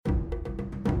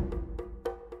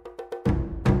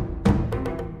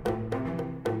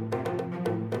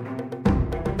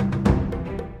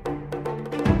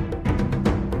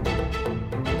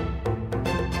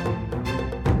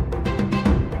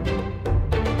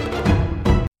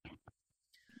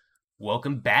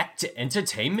Welcome back to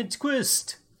Entertainment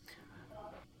Twist.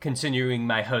 Continuing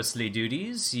my hostly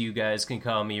duties, you guys can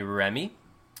call me Remy.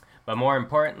 But more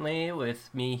importantly, with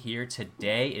me here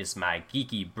today is my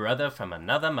geeky brother from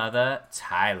another mother,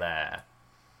 Tyler.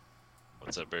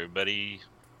 What's up, everybody?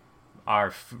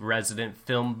 Our resident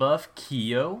film buff,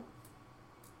 Kyo.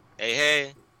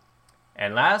 Hey.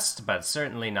 And last, but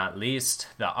certainly not least,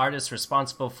 the artist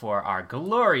responsible for our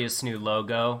glorious new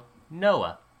logo,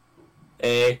 Noah.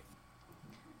 Hey.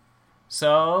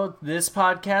 So, this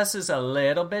podcast is a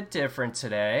little bit different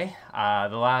today.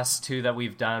 The last two that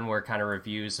we've done were kind of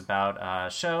reviews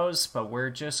about shows, but we're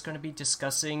just going to be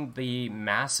discussing the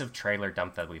massive trailer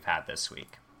dump that we've had this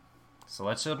week. So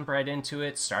let's jump right into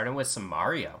it, starting with some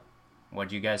Mario. What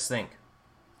do you guys think?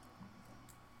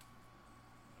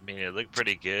 I mean, it looked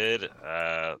pretty good.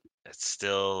 It's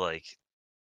still,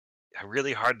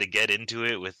 really hard to get into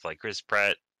it with, Chris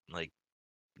Pratt,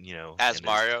 as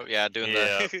Mario, doing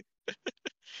the...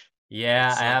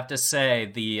 Yeah, I have to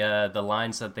say, the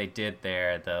lines that they did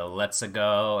there, the let's-a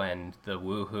go and the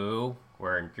woohoo,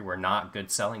 were not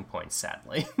good selling points,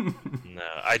 sadly. No,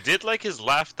 I did like his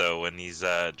laugh, though, when he's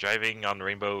driving on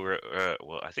Rainbow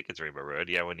I think it's Rainbow Road,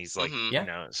 when he's,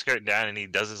 skirting down and he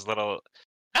does his little...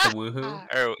 The woohoo?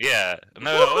 Oh, yeah.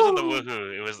 No, it wasn't the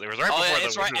woohoo. It was right before the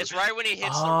woohoo. It's right when he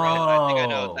hits the road. I think I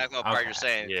know exactly what part you're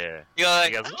saying. Yeah. You're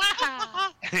like... He goes,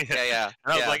 yeah.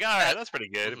 And I was like, all right, that's pretty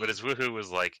good. But his woohoo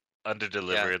was,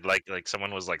 under-delivered. Like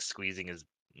someone was, squeezing his...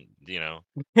 You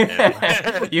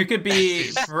could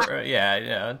be,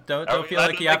 don't feel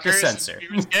like you have to censor.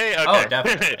 Okay. Oh,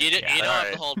 definitely. You don't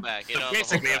have to hold back.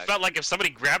 Basically, it felt like if somebody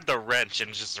grabbed the wrench and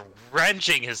was just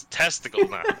wrenching his testicle.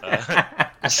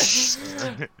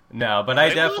 No, but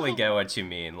I definitely get what you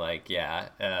mean.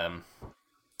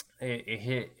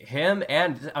 Him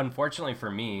and unfortunately for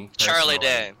me, Charlie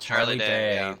Day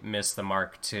missed the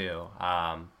mark too,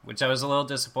 which I was a little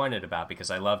disappointed about because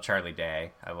I love Charlie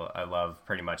Day. I love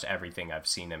pretty much everything I've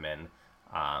seen him in.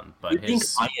 But I think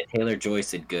Anya Taylor-Joy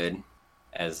did good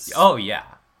as. Oh yeah,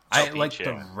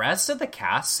 the rest of the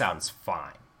cast sounds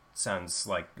fine. Sounds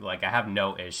like I have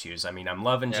no issues. I mean, I'm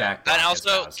loving Jack Black. And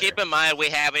also, keep in mind, we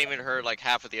haven't even heard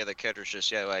half of the other characters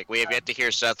just yet. We have yet to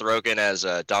hear Seth Rogen as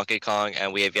Donkey Kong,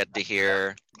 and we have yet to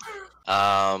hear.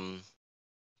 I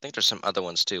think there's some other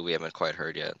ones too we haven't quite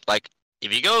heard yet.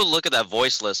 If you go look at that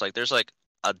voice list, there's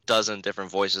a dozen different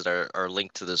voices that are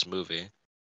linked to this movie.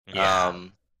 Yeah.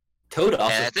 Toad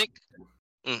also. And I think.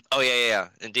 Oh yeah,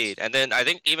 indeed. And then I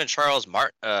think even Charles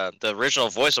the original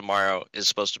voice of Mario, is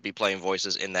supposed to be playing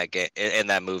voices in that game, in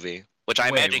that movie, which I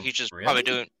imagine he's just probably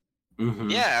doing.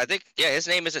 Mm-hmm. Yeah, I think his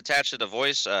name is attached to the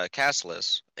voice cast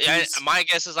list. My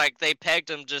guess is they pegged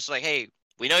him just hey,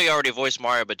 we know you already voiced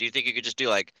Mario, but do you think you could just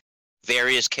do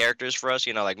various characters for us?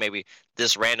 Maybe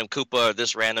this random Koopa or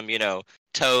this random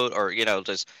Toad or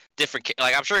just different.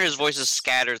 I'm sure his voice is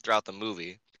scattered throughout the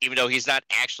movie, even though he's not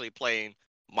actually playing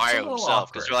Mario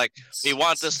himself, because we're we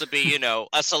want this to be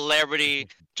a celebrity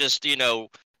just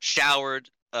showered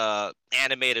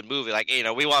animated movie,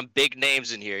 we want big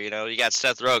names in here. You got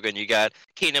Seth Rogen, you got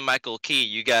Keegan-Michael Key,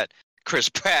 you got Chris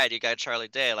Pratt, you got Charlie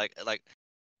Day,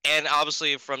 and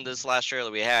obviously from this last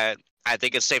trailer we had, I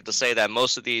think it's safe to say that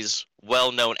most of these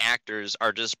well-known actors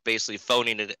are just basically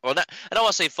phoning it. Well, I don't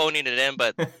want to say phoning it in,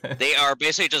 but they are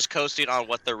basically just coasting on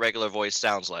what their regular voice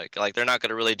sounds like. They're not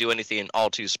going to really do anything all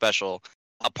too special,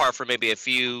 apart from maybe a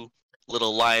few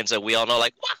little lines that we all know,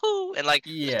 wahoo, and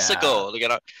it's a goal,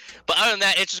 But other than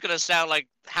that, it's just gonna sound like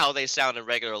how they sound in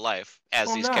regular life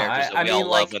as these characters that we all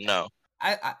love and know.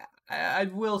 I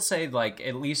will say,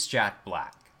 at least Jack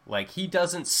Black, he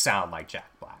doesn't sound like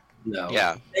Jack Black. No.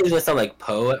 Yeah. It was sound like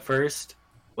Poe at first.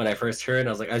 When I first heard it,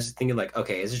 I was just thinking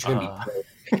okay, is it gonna be Poe?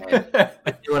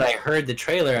 But when I heard the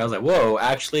trailer, I was like, whoa,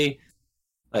 actually.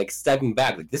 Stepping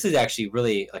back, this is actually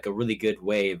really a really good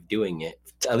way of doing it,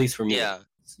 at least for me. Yeah.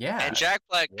 And Jack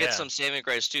Black gets some saving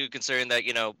grace too, considering that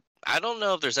I don't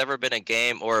know if there's ever been a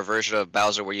game or a version of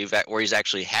Bowser where he's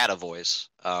actually had a voice.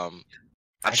 I'm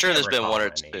sure there's been one or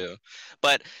two,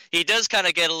 but he does kind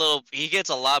of get he gets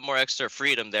a lot more extra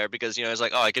freedom there because he's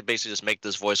I could basically just make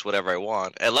this voice whatever I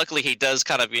want, and luckily he does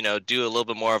kind of do a little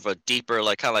bit more of a deeper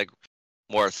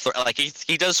more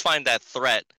he does find that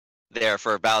threat there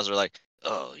for Bowser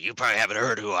oh, you probably haven't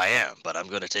heard who I am, but I'm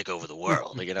going to take over the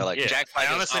world. Jack Black.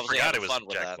 I honestly forgot it was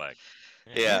Jack Black.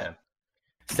 Yeah.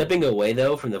 Stepping away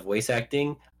though from the voice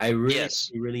acting, I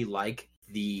really like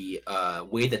the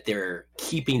way that they're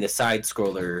keeping the side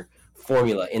scroller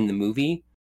formula in the movie.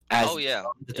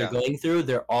 That they're going through,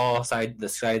 they're all side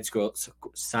scrollers.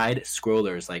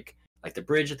 like the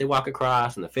bridge that they walk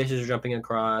across, and the fishes are jumping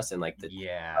across, and like the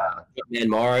man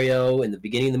Mario in the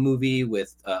beginning of the movie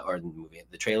with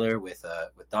the trailer with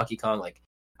Donkey Kong. Like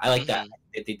I like that.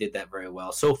 They did that very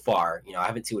well so far. You know, I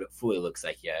haven't seen what it fully looks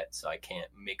like yet, so I can't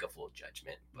make a full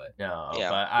judgment. But but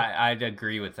I'd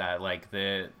agree with that. Like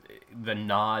the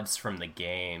nods from the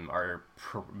game are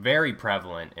very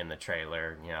prevalent in the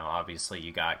trailer. You know, obviously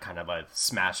you got kind of a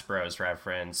Smash Bros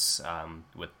reference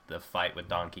with the fight with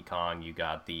Donkey Kong. You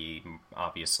got the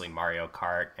obviously Mario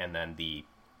Kart, and then the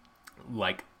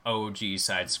like OG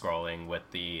side scrolling with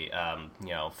the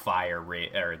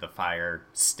the fire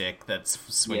stick that's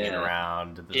swinging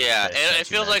around. It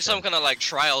feels like some kind of like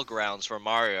trial grounds for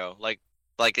Mario. Like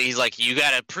he's like, you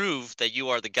gotta prove that you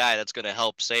are the guy that's gonna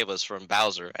help save us from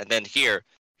Bowser. And then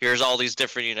here's all these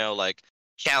different like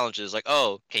challenges. Like,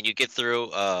 oh, can you get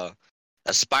through a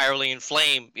spiraling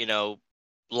flame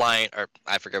line, or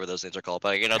I forget what those things are called,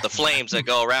 but the flames that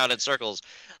go around in circles.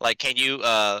 Like, can you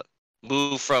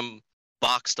move from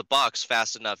box to box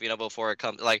fast enough, before it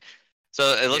comes, like,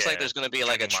 so it looks like there's going to be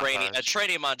like a training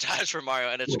montage for Mario,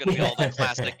 and it's going to be all the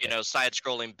classic,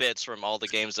 side-scrolling bits from all the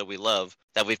games that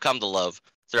we've come to love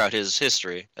throughout his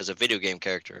history as a video game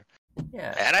character.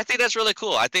 Yeah, and I think that's really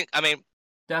cool.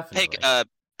 Definitely.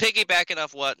 Piggybacking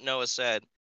off what Noah said,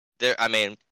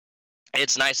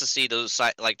 it's nice to see those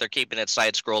they're keeping it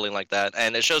side-scrolling like that,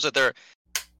 and it shows that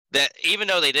even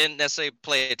though they didn't necessarily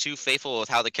play it too faithful with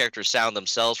how the characters sound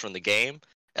themselves from the game,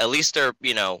 at least they're,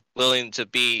 willing to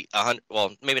be 100,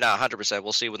 well, maybe not 100%,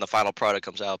 we'll see when the final product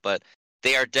comes out, but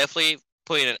they are definitely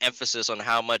putting an emphasis on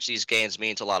how much these games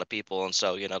mean to a lot of people. And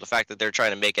so, the fact that they're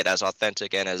trying to make it as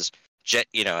authentic and as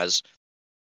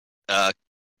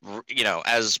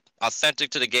authentic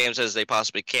to the games as they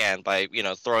possibly can by,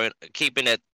 keeping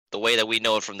it the way that we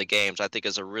know it from the games, I think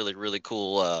is a really, really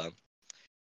cool,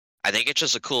 I think it's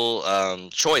just a cool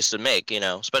choice to make,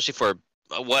 especially for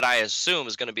what I assume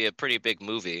is going to be a pretty big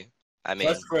movie.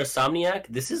 Plus for Insomniac,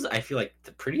 this is, I feel like,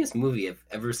 the prettiest movie I've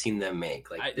ever seen them make.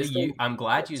 Like, I'm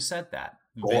glad you said that.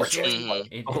 Gorgeous.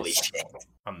 It Holy shit.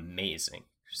 Amazing.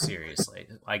 Seriously.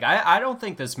 Like, I don't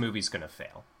think this movie's going to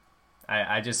fail.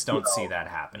 I just don't see that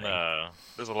happening.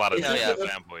 There's a lot of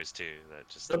fanboys, too. That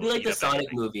just it'll be like the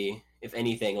Sonic movie, if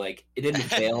anything. Like, it didn't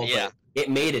fail, but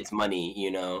it made its money,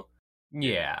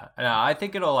 Yeah, I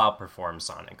think it'll outperform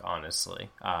Sonic, honestly.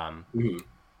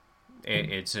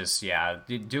 It's just,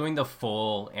 doing the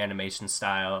full animation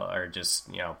style, or just,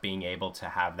 being able to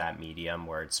have that medium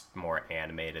where it's more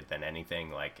animated than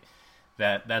anything, like,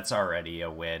 that's already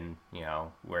a win,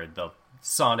 where the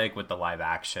Sonic with the live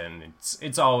action,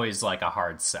 it's always, like, a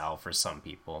hard sell for some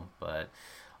people. But,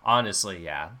 honestly,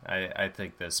 I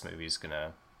think this movie's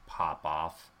gonna pop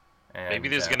off. And, maybe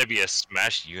there's going to be a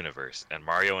Smash universe, and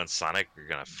Mario and Sonic are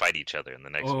going to fight each other in the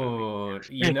next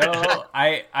movie.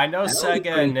 I know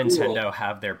Sega and Nintendo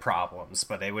have their problems,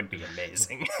 but they would be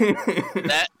amazing.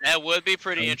 that would be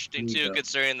pretty interesting, too,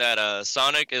 considering that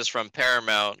Sonic is from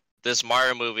Paramount. This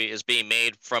Mario movie is being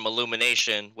made from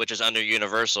Illumination, which is under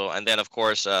Universal, and then, of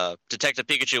course, Detective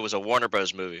Pikachu was a Warner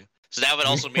Bros. Movie. So that would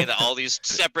also mean that all these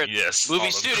separate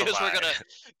movie studios were going to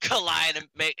collide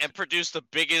and produce the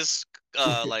biggest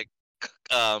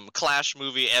Clash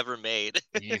movie ever made.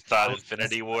 You thought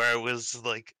Infinity War was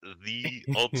like the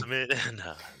ultimate, and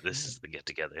this is the get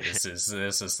together. This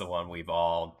is the one we've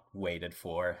all waited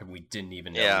for. We didn't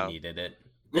even know we needed it.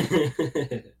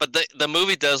 But the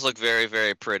movie does look very,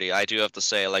 very pretty. I do have to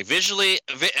say, like visually,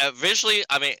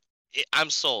 I'm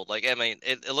sold. Like,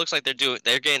 it looks like they're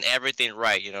getting everything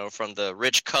right. From the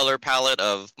rich color palette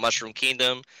of Mushroom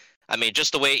Kingdom.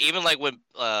 Just the way, even like when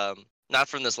not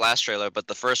from this last trailer, but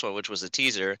the first one, which was a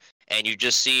teaser, and you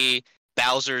just see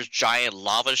Bowser's giant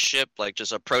lava ship, like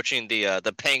just approaching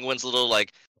the penguin's little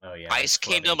like ice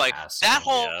kingdom, like that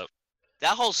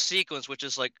whole sequence, which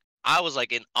is like I was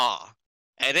like in awe,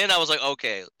 and then I was like,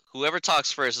 okay, whoever talks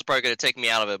first is probably gonna take me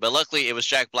out of it, but luckily it was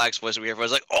Jack Black's voice. We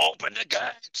was like, open the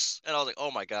gates, and I was like,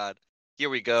 oh my god, here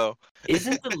we go.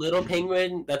 Isn't the little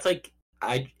penguin that's like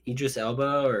Idris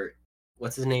Elba, or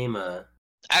what's his name?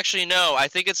 Actually, no. I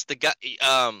think it's the guy.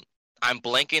 I'm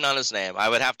blanking on his name. I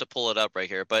would have to pull it up right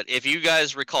here. But if you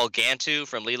guys recall Gantu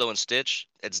from Lilo and Stitch,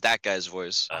 it's that guy's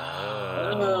voice.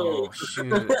 Oh,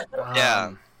 shoot.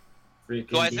 Yeah.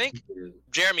 So I think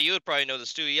Jeremy, you would probably know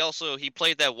this too. He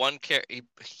played that one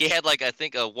he had like, I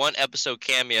think, a one episode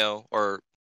cameo or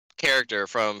character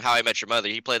from How I Met Your Mother.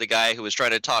 He played the guy who was trying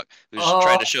to talk,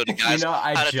 trying to show the guys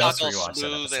how to talk all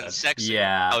smooth and sexy.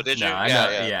 Yeah. Oh, did you? No,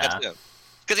 yeah.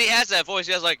 Because he has that voice.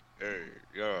 He has like, hey,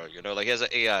 like he has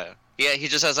he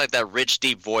just has like that rich,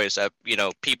 deep voice that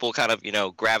people kind of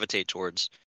gravitate towards.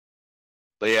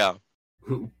 But yeah.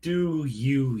 Do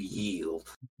you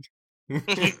yield?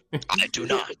 I do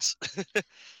not.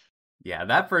 Yeah,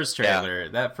 that first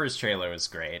trailer was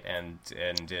great, and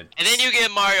then you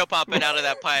get Mario popping out of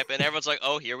that pipe, and everyone's like,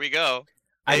 "Oh, here we go."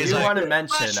 I do want to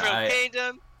mention,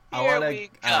 Kingdom, I want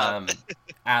to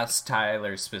ask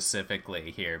Tyler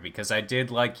specifically here, because I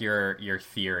did like your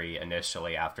theory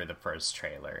initially after the first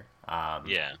trailer.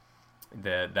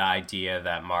 The idea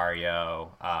that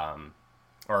Mario,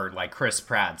 or like Chris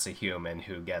Pratt's a human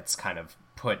who gets kind of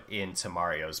put into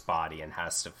Mario's body and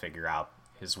has to figure out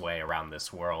his way around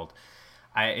this world.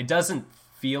 It doesn't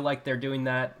feel like they're doing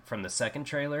that from the second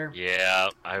trailer. Yeah,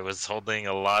 I was holding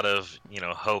a lot of,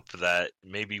 hope that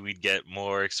maybe we'd get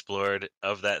more explored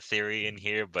of that theory in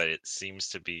here, but it seems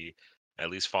to be at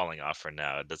least falling off for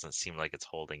now. It doesn't seem like it's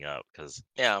holding up, because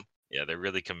they're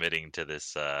really committing to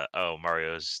this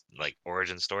Mario's like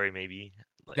origin story, maybe.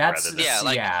 Like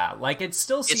it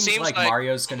still seems like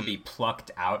Mario's going to be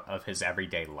plucked out of his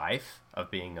everyday life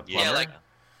of being a plumber.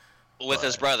 With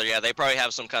his brother, they probably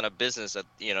have some kind of business that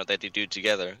that they do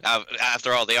together.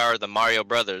 After all, they are the Mario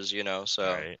brothers,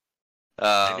 so. Right.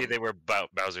 Maybe they were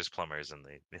Bowser's plumbers, and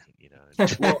they,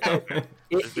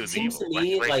 it seems to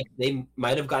me like they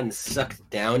might have gotten sucked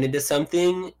down into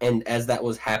something, and as that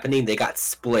was happening, they got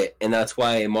split, and that's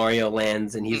why Mario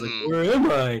lands, and he's like, "Where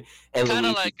am I?" And kind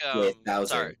of like Bowser.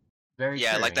 Sorry. Very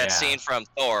true, like that scene from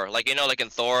Thor. Like, like in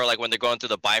Thor, like when they're going through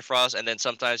the Bifrost, and then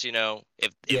sometimes,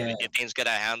 if things get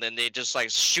out of hand, then they just like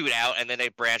shoot out, and then they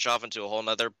branch off into a whole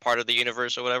other part of the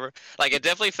universe or whatever. Like, it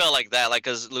definitely felt like that. Like,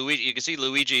 because Luigi, you can see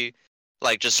Luigi,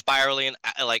 like just spiraling,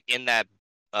 like in that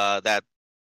that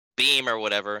beam or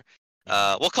whatever.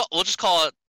 We'll just call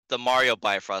it the Mario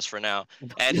Bifrost for now.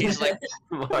 And he's like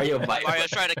Mario's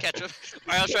trying to catch up.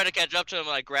 Mario's trying to catch up to him and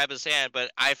like grab his hand, but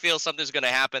I feel something's gonna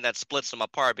happen that splits them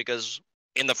apart, because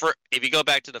if you go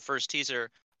back to the first teaser,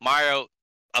 Mario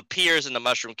appears in the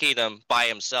Mushroom Kingdom by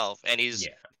himself, and he's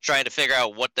trying to figure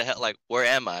out what the hell, like, where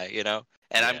am I,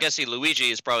 And I'm guessing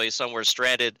Luigi is probably somewhere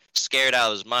stranded, scared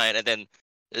out of his mind, and then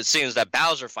it seems that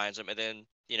Bowser finds him and then,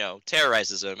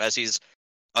 terrorizes him as he's,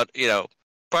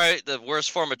 probably the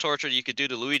worst form of torture you could do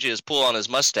to Luigi is pull on his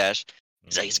mustache.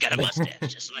 He's like, he's got a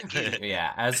mustache, just like you.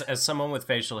 Yeah, as someone with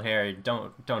facial hair,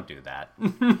 don't do that.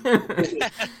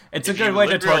 It's a good way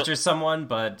to torture someone,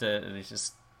 but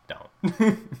just don't.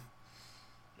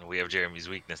 We have Jeremy's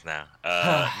weakness now.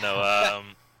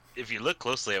 If you look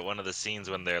closely at one of the scenes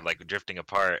when they're like drifting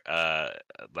apart,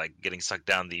 like getting sucked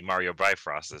down the Mario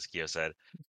Bifrost, as Kyo said,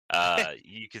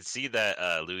 you can see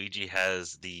that Luigi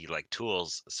has the like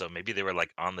tools. So maybe they were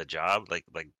like on the job, like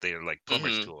they're like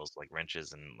plumber's tools, like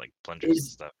wrenches and like plungers and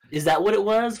stuff. Is that what it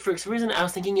was? For some reason, I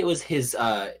was thinking it was his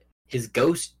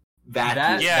ghost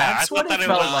vacuum. That's what it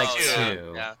felt like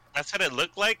too. Yeah. That's what it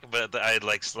looked like, but I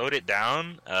like slowed it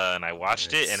down and I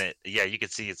watched it, and you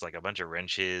could see it's like a bunch of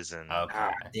wrenches and. Okay.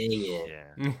 Dang it.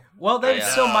 Yeah. Well, they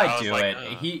still might do it.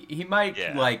 He might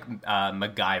like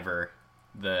MacGyver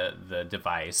the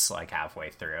device like halfway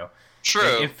through.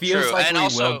 True. It feels like we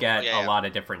will get a lot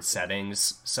of different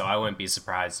settings, so I wouldn't be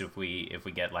surprised if we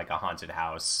get like a haunted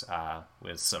house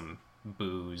with some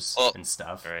booze and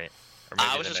stuff. Right.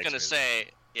 I was just gonna say.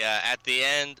 Yeah, at the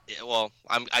end,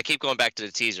 I keep going back to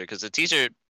the teaser, because the teaser,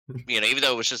 even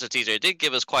though it was just a teaser, it did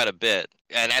give us quite a bit.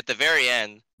 And at the very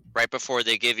end, right before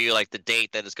they give you like the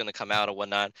date that it's going to come out and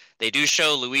whatnot, they do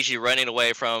show Luigi running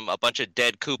away from a bunch of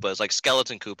dead Koopas, like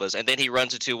skeleton Koopas, and then he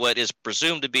runs into what is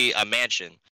presumed to be a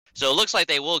mansion. So it looks like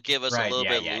they will give us a little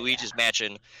bit of Luigi's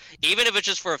mansion, even if it's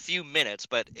just for a few minutes,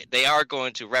 but they are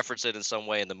going to reference it in some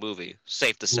way in the movie,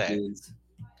 safe to say.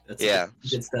 That's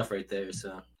good stuff right there.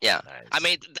 So nice. I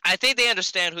mean, I think they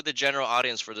understand who the general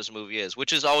audience for this movie is,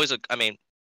 which is always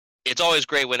it's always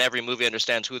great when every movie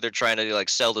understands who they're trying to like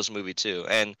sell this movie to.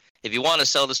 And if you want to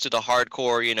sell this to the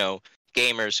hardcore,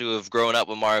 gamers who have grown up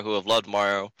with Mario, who have loved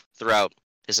Mario throughout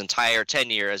his entire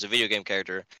tenure as a video game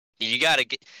character, you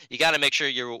gotta make sure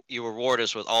you reward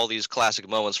us with all these classic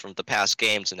moments from the past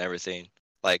games and everything,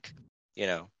 like.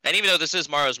 And even though this is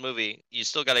Mario's movie, you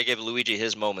still got to give Luigi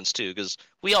his moments too, because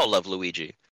we all love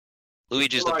Luigi.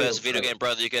 Luigi's the best video game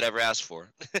brother you could ever ask for.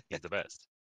 He's the best.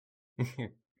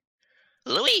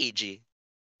 Luigi.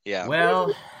 Yeah.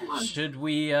 Well, should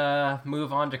we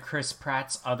move on to Chris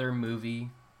Pratt's other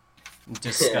movie?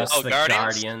 Discuss the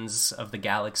Guardians of the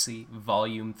Galaxy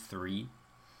Volume 3.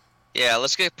 Yeah,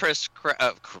 let's get Chris Pratt.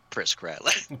 Chris Pratt,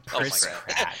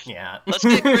 yeah. Let's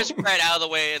get Chris Pratt out of the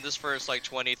way in this first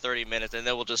 20, 30 minutes, and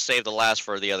then we'll just save the last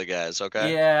for the other guys,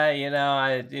 okay?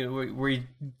 Yeah, we're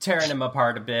tearing him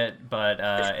apart a bit, but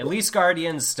at least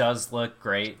Guardians does look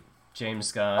great.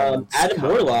 James Gunn. Adam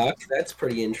Warlock, that's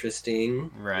pretty interesting.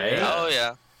 Right? Oh,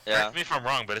 yeah. Yeah. Correct me if I'm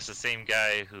wrong, but it's the same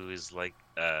guy who is like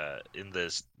in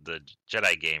the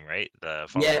Jedi game, right? The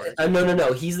Fallen Yeah, Order.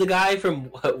 no. He's the guy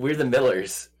from We're the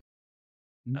Millers.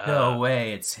 No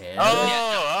way, it's him.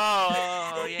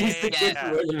 Oh, yeah. He's the kid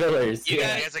from We're the Millers. You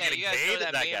Yeah. guys, are getting you guys paid? know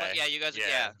that That meme? guy? Yeah, you guys. Yeah.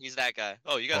 Yeah, he's that guy.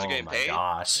 Oh, you guys are getting paid.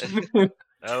 Gosh.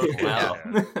 Okay. Wow.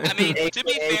 I mean, to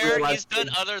be AKA fair, real he's done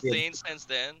life other kid. things since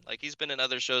then. Like he's been in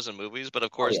other shows and movies, but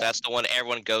of course yeah. that's the one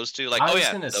everyone goes to. Like, I oh was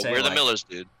yeah, gonna say, we're the like- Millers,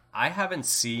 dude. I haven't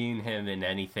seen him in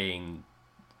anything.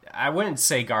 I wouldn't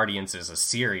say Guardians is a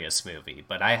serious movie,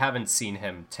 but I haven't seen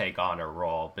him take on a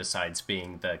role besides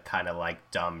being the kind of like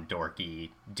dumb,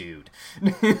 dorky dude.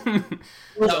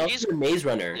 No, He's a Maze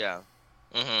Runner. Yeah.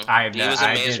 Mm-hmm. He was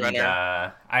a Maze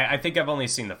Runner. I think I've only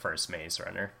seen the first Maze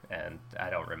Runner, and I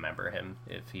don't remember him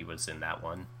if he was in that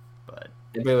one. But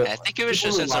I think it was People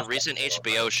just who in some watch recent that show,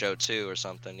 HBO show too, or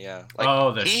something. Yeah.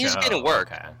 he's getting work.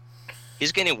 Okay.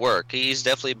 He's getting work. He's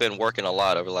definitely been working a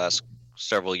lot over the last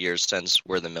several years since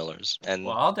We're the Millers. And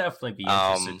Well, I'll definitely be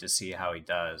interested to see how he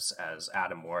does as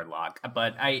Adam Warlock.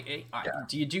 But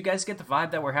do you guys get the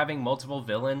vibe that we're having multiple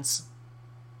villains?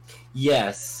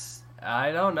 Yes.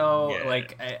 I don't know. Yeah.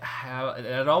 Like,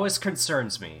 it always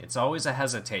concerns me. It's always a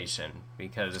hesitation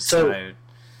because So-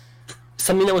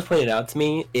 Something that was pointed out to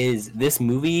me is this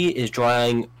movie is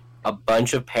drawing a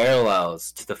bunch of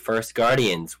parallels to the first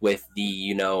Guardians with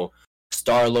the,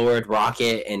 Star-Lord,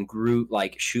 Rocket, and Groot,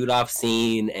 like, shoot-off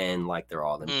scene, and, like, they're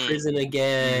all in prison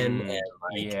again, and,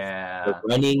 like, yeah. they're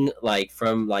running, like,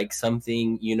 from, like,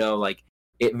 something, like,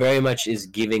 it very much is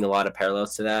giving a lot of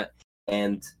parallels to that,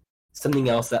 and something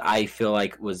else that I feel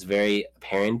like was very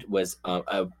apparent was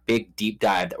a big deep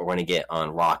dive that we're going to get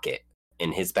on Rocket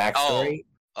and his backstory.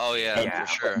 Oh yeah, Yeah.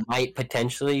 for sure. Might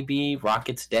potentially be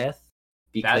Rocket's death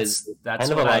because That's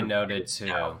kind of what a I lot of- noted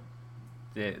too.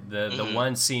 The Mhm.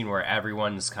 one scene where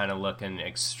everyone's kind of looking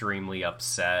extremely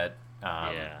upset.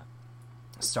 Yeah.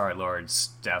 Star Lord's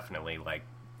definitely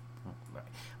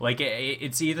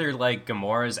it's either like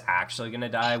Gamora's actually gonna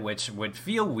die, which would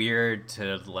feel weird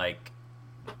to like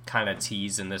kind of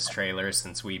tease in this trailer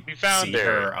since we found see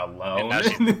her, her and now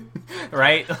alone,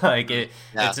 right? Like it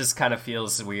Yeah. just kind of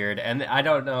feels weird. And I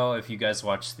don't know if you guys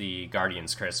watched the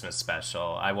Guardians Christmas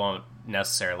special. I won't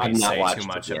necessarily I've not say watched too it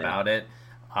much yet. about it,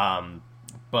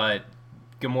 but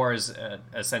Gamora's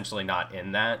essentially not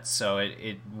in that, so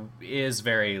it is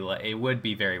it would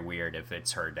be very weird if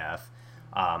it's her death.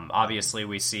 Obviously,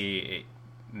 we see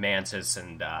Mantis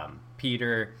and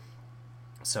Peter,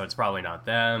 so it's probably not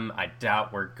them. I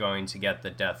doubt we're going to get the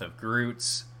death of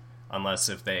Groot, unless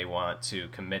if they want to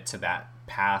commit to that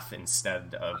path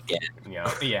instead of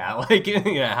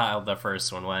how the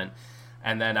first one went.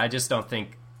 And then I just don't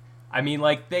think. I mean,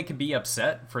 like, they could be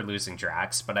upset for losing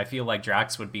Drax, but I feel like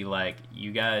Drax would be like,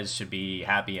 you guys should be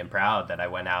happy and proud that I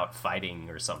went out fighting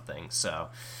or something. So,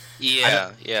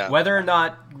 Yeah. whether or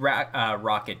not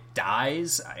Rocket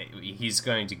dies, he's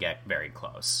going to get very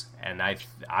close. And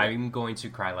I'm going to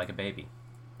cry like a baby.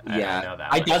 I know that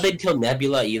I much. doubt they'd kill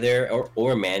Nebula either,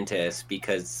 or Mantis,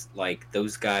 because, like,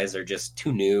 those guys are just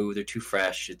too new, they're too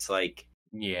fresh. It's like,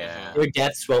 Yeah. their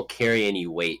deaths won't carry any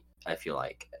weight, I feel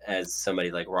like, as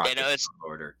somebody like Rocket. it's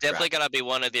Lord or Definitely Drax. gonna be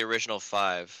one of the original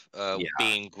five, Yeah.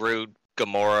 being Groot,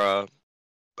 Gamora,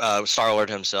 Star-Lord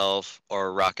himself,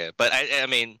 or Rocket. But I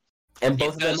mean, And it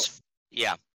both of them, does.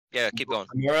 Yeah, keep going.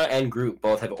 Gamora and Groot,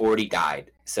 both have already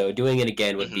died. So doing it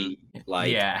again would be,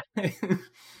 like, Yeah.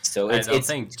 so I it's, don't it's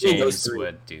think between those James three.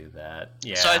 would do that.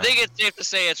 Yeah. So I think it's safe to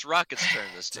say it's Rocket's turn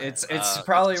this time. It's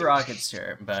probably Rocket's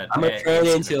turn, but I'm gonna turn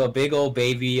into a big old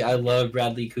baby. I love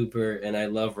Bradley Cooper and I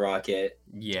love Rocket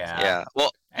yeah.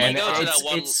 Well, And you go to it's- that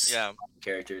one. it's- Yeah,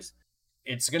 characters.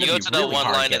 It's gonna you go be to really that one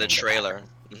hard line of the getting to trailer.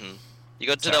 that. hmm You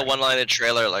go to Sorry. that one line of the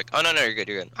trailer, like, oh no, you're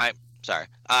good. I'm sorry.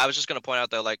 I was just gonna point out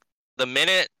though, like, the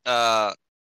minute,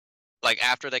 like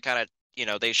after they kind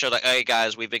of, they show like, hey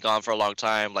guys, we've been gone for a long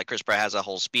time. Like Chris Pratt has a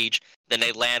whole speech. Then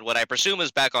they land what I presume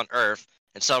is back on Earth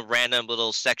in some random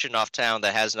little section off town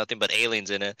that has nothing but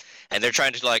aliens in it, and they're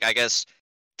trying to, like, I guess,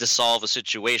 dissolve a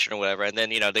situation or whatever. And then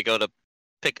they go to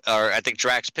I think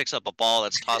Drax picks up a ball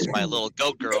that's tossed by a little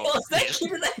goat girl. They just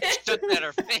shoot at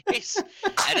her face,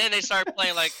 and then they start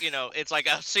playing like, it's like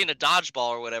I've seen a dodgeball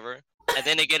or whatever. And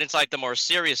then they get into like the more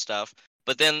serious stuff.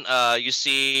 But then you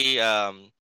see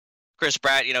Chris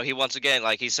Pratt, he once again,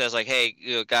 like, he says like, hey,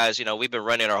 guys, we've been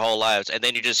running our whole lives. And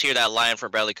then you just hear that line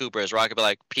from Bradley Cooper as Rocket be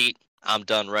like, Pete, I'm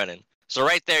done running. So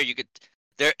right there,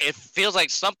 it feels like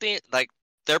something like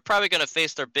they're probably going to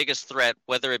face their biggest threat,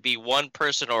 whether it be one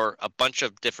person or a bunch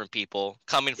of different people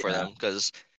coming for them.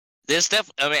 Because this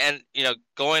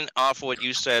going off of what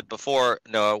you said before,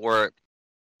 Noah, where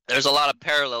there's a lot of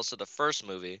parallels to the first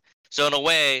movie. So in a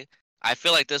way, I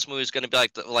feel like this movie is going to be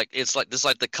like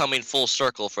the coming full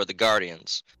circle for the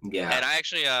Guardians. Yeah. And I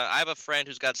actually I have a friend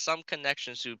who's got some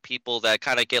connections to people that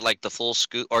kind of get like the full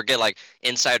scoop or get like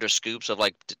insider scoops of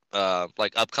like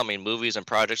upcoming movies and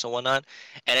projects and whatnot.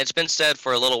 And it's been said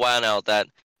for a little while now that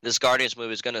this Guardians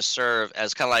movie is going to serve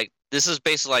as kind of like this is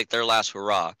basically like their last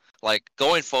hurrah. Like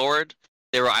going forward,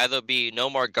 there will either be no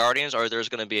more Guardians or there's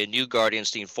going to be a new Guardians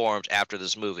team formed after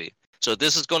this movie. So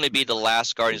this is going to be the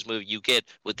last Guardians movie you get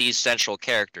with these central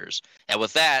characters. And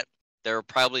with that, there will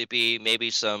probably be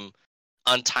maybe some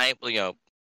untimely,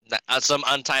 some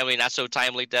untimely, not so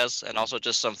timely deaths, and also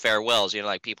just some farewells.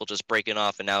 Like people just breaking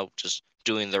off and now just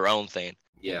doing their own thing.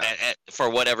 Yeah. And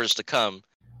for whatever's to come,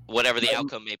 whatever the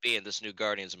outcome may be in this new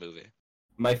Guardians movie.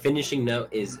 My finishing note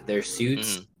is their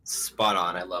suits spot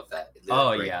on. I love that.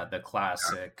 Oh yeah, the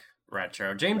classic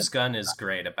retro. James Gunn is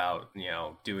great about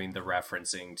doing the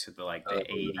referencing to the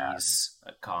 80s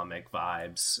comic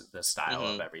vibes, the style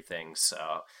of everything.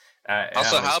 So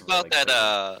also, how about really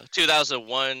that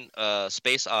 2001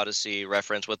 Space Odyssey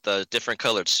reference with the different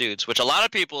colored suits, which a lot of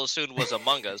people assumed was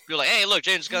Among Us. People were like, hey, look,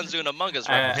 James Gunn's doing Among Us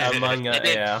reference. Among Us,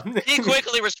 yeah. He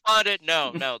quickly responded,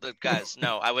 no, guys,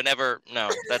 no, I would never, no,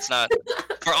 that's not.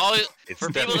 For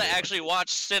people that actually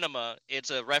watch cinema, it's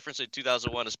a reference to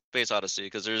 2001 A Space Odyssey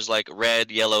because there's like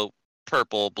red, yellow,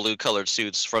 purple, blue colored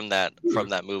suits from that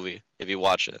movie if you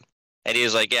watch it. And he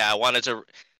was like, yeah, I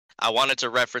wanted to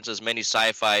reference as many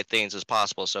sci-fi things as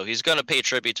possible. So he's going to pay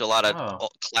tribute to a lot of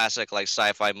classic like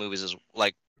sci-fi movies as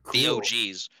like the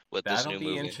OGs with this new movie.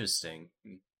 That'll be interesting.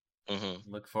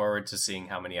 Mm-hmm. Look forward to seeing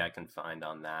how many I can find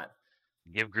on that.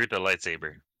 Give Groot a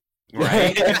lightsaber.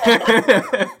 Right.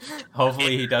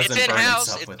 Hopefully he doesn't burn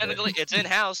himself with it. It's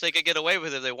in-house. They could get away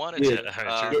with it if they wanted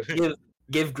to.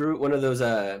 Give Groot one of those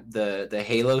the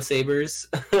Halo sabers.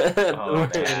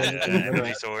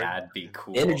 Energy sword. That'd be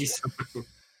cool. Energy sword.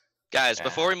 Guys,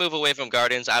 before we move away from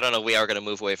Guardians, I don't know if we are going to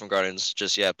move away from Guardians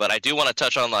just yet, but I do want to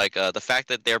touch on the fact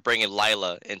that they're bringing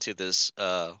Lylla into this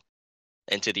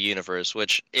into the universe,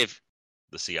 which if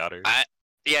the Sea Otter.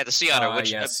 The Sea Otter,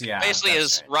 which basically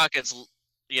is right. Rocket's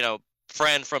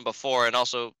friend from before, and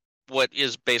also what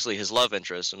is basically his love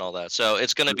interest and all that. So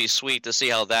it's going to be sweet to see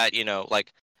how that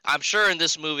I'm sure in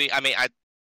this movie. I mean,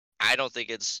 I don't think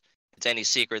it's any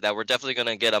secret that we're definitely going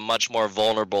to get a much more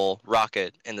vulnerable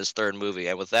Rocket in this third movie,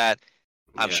 and with that,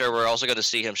 I'm sure we're also going to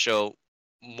see him show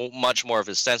much more of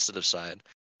his sensitive side.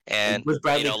 And was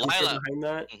Bradley Lylla behind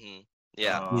that?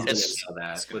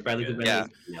 With Bradley Cooper,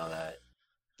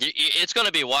 it's going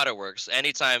to be waterworks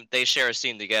anytime they share a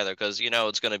scene together, because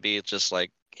it's going to be just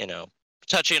like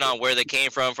touching on where they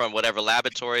came from whatever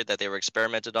laboratory that they were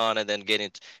experimented on, and then getting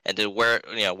into where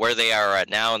they are at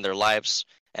now in their lives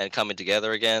and coming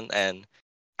together again. And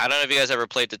I don't know if you guys ever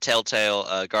played the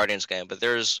Telltale Guardians game, but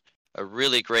there's a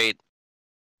really great,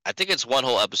 I think it's one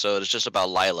whole episode. It's just about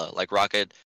Lylla, like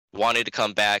Rocket wanting to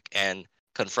come back and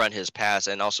confront his past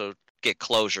and also get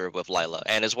closure with Lylla.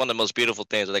 And it's one of the most beautiful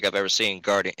things I think I've ever seen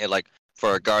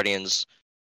for a Guardians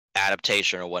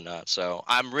adaptation or whatnot. So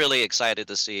I'm really excited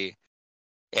to see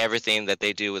everything that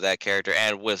they do with that character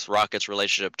and with Rocket's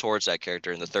relationship towards that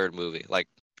character in the third movie. Like,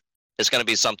 it's going to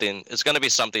be something. It's going to be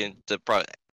something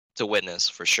to witness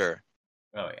for sure.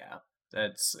 Oh yeah,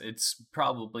 it's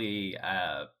probably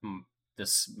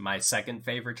my second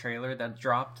favorite trailer that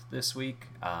dropped this week.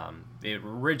 It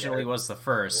originally was the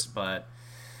first, but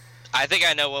I think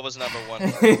I know what was number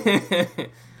one.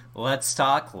 Let's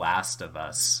talk Last of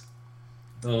Us.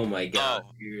 Oh my god,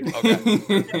 dude. Okay.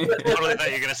 Totally thought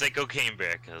you were gonna say Cocaine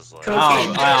Bear, because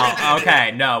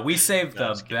okay, no, we saved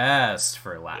the best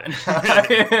for Latin.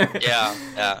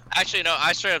 yeah. Actually, no,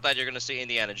 I straight up thought you were gonna see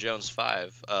Indiana Jones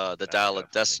 5, the Dial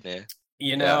of Destiny.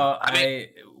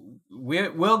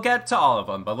 We'll get to all of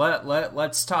them, but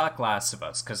let's talk Last of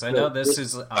Us, because I know this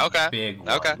is a big one.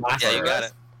 Okay, yeah, you got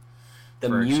it.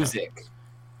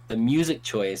 The music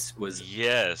choice was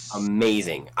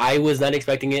amazing. I was not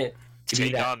expecting it to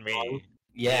be that on me. Long.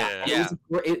 Yeah. It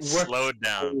worked slowed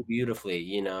down so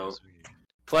beautifully,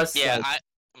 Plus,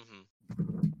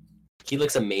 he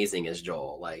looks amazing as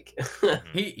Joel. Like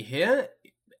he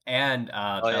and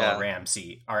Bella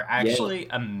Ramsey are actually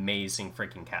amazing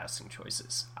freaking casting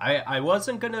choices. I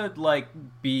wasn't gonna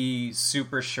be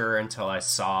super sure until I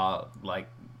saw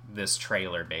this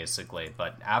trailer basically,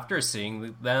 but after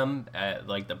seeing them,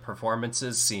 the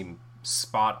performances seem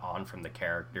spot on from the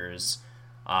characters.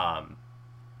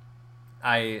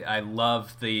 I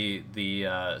love the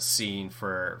scene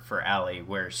for Ellie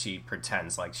where she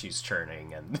pretends like she's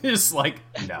churning and is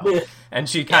no, and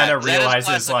she kind of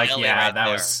realizes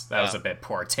that was a bit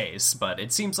poor taste. But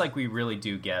it seems like we really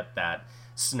do get that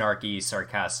snarky,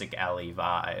 sarcastic Ellie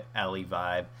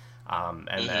vibe,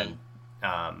 and then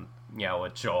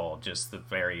with Joel, just the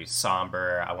very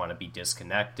somber. I want to be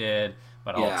disconnected,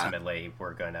 but ultimately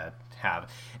we're gonna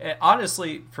have.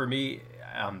 Honestly, for me,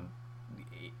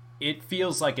 it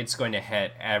feels like it's going to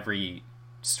hit every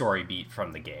story beat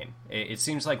from the game. It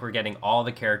seems like we're getting all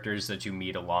the characters that you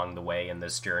meet along the way in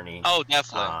this journey. Oh,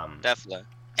 definitely.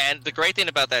 And the great thing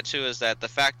about that too is that the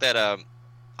fact that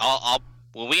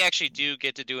when we actually do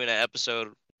get to do an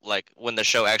episode, like when the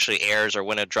show actually airs or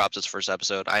when it drops its first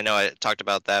episode, I know I talked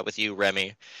about that with you,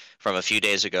 Remy, from a few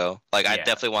days ago. Like, I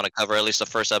definitely want to cover at least the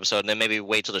first episode, and then maybe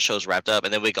wait till the show's wrapped up,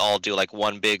 and then we can all do like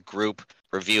one big group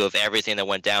review of everything that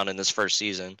went down in this first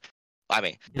season. I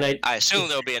mean, I assume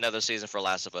there'll be another season for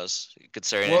Last of Us,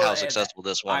 considering how successful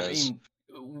this one is. Mean,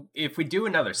 if we do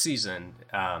another season,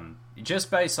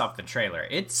 just based off the trailer,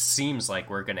 it seems like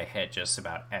we're going to hit just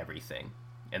about everything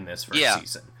in this first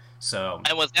season. So,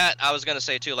 and with that, I was going to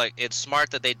say too, like, it's smart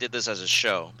that they did this as a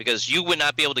show, because you would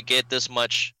not be able to get this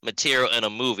much material in a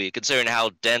movie, considering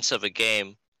how dense of a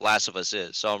game Last of Us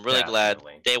is. So I'm really glad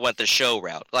they went the show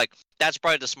route. Like, that's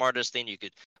probably the smartest thing you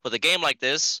could. With a game like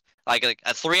this, like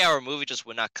a 3-hour movie just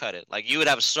would not cut it. Like, you would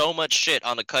have so much shit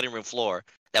on the cutting room floor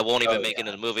that won't even make it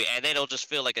in the movie, and then it'll just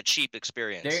feel like a cheap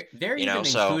experience. They're even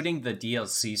including the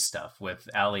DLC stuff with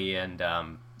Ellie and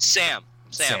Sam,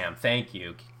 thank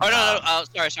you. Oh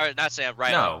no, sorry, not Sam.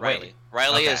 Riley. No, Riley.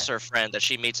 Riley is her friend that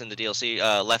she meets in the DLC.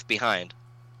 Left Behind.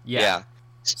 Yeah.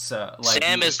 So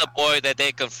Sam is the boy that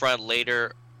they confront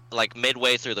later, like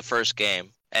midway through the first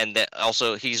game, and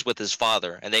also he's with his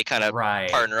father, and they kind of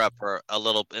partner up for a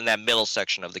little in that middle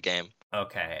section of the game.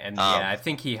 Okay, and I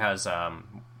think he has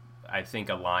I think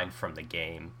a line from the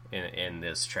game in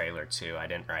this trailer too. I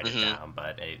didn't write it down,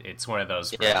 but it's one of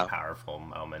those very powerful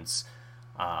moments.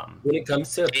 When it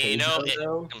comes to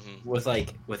Pedro,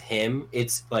 with him,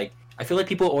 it's like I feel like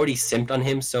people already simped on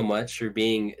him so much for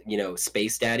being,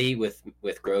 Space Daddy with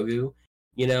Grogu,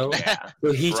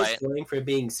 So he's just going from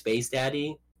being Space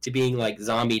Daddy to being like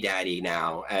Zombie Daddy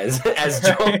now as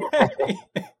Joel.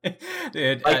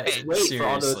 Dude,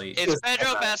 seriously, is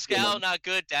Pedro Pascal not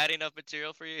good daddy enough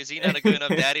material for you? Is he not a good enough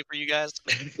daddy for you guys?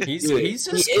 He's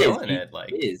just killing it.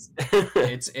 Like,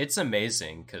 it's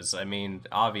amazing because I mean,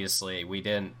 obviously we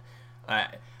didn't.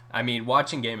 I mean,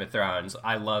 watching Game of Thrones,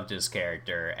 I loved his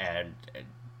character, and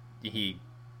he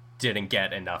didn't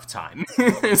get enough time.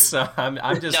 So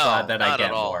I'm just glad that I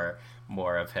get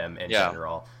more of him in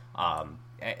general.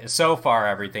 So far,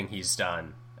 everything he's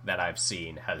done that I've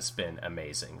seen has been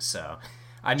amazing. So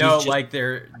I know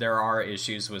there are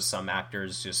issues with some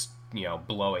actors just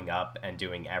blowing up and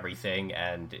doing everything,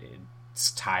 and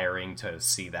it's tiring to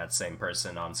see that same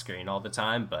person on screen all the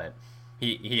time, but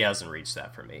he hasn't reached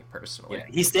that for me personally. Yeah,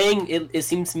 he's staying. It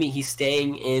seems to me he's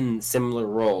staying in similar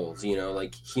roles.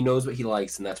 Like he knows what he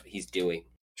likes, and that's what he's doing.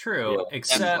 True,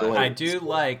 except I do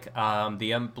like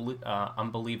the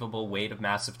unbelievable weight of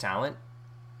massive talent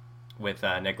with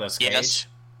Nicolas Cage. Yes.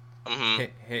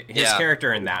 His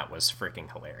character in that was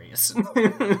freaking hilarious.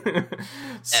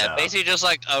 Basically just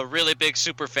like a really big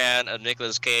super fan of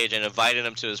Nicolas Cage and invited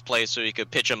him to his place so he could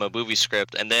pitch him a movie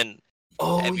script, and then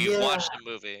if you watch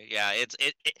the movie,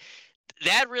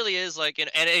 that really is like, and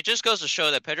it just goes to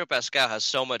show that Pedro Pascal has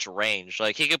so much range.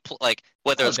 Like he could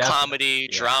whether it's comedy,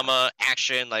 drama,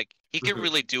 action, like he could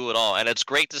really do it all, and it's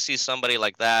great to see somebody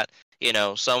like that.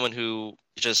 Someone who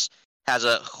just has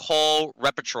a whole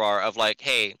repertoire of like,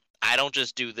 hey, I don't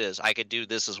just do this, I could do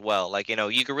this as well. Like,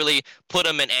 you could really put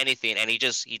him in anything, and he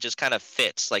just kind of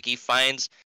fits. Like he finds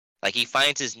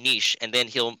his niche, and then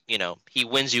he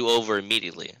wins you over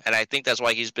immediately. And I think that's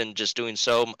why he's been getting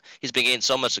so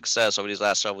much success over these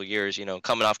last several years,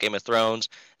 coming off Game of Thrones,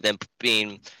 then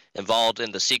being involved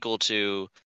in the sequel to,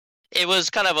 it was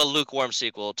kind of a lukewarm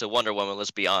sequel to Wonder Woman,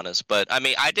 let's be honest. But I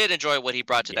mean, I did enjoy what he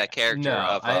brought to that character.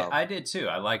 No, I did too.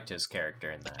 I liked his character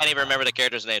in that. I can't even remember the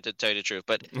character's name, to tell you the truth,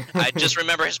 but I just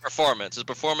remember his performance. His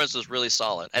performance was really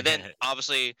solid. And then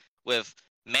obviously with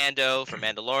Mando from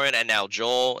Mandalorian, and now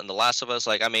Joel in The Last of Us.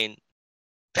 Like, I mean,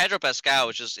 Pedro Pascal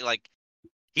was just like,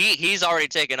 he's already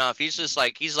taken off. He's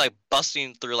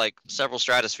busting through like several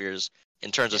stratospheres in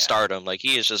terms of stardom. Like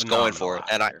he is just going for it,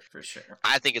 and for sure.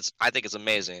 I think it's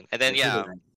amazing. And then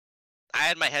I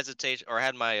had my hesitation, or I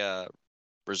had my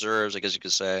reserves, I guess you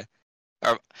could say.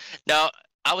 Now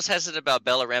I was hesitant about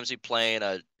Bella Ramsey playing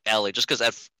Ellie, just because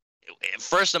at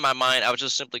first in my mind I was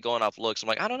just simply going off looks. I'm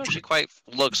like, I don't know if she quite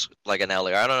looks like an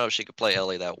Ellie, or I don't know if she could play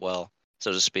Ellie that well,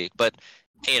 so to speak. But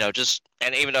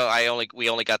and even though we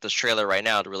only got this trailer right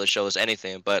now to really show us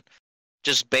anything, but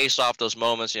just based off those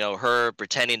moments, her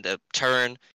pretending to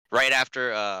turn right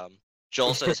after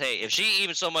Joel says, "Hey, if she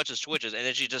even so much as twitches," and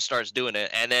then she just starts doing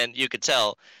it, and then you could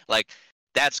tell, like,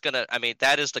 that's gonna. I mean,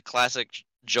 that is the classic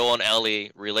Joel and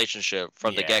Ellie relationship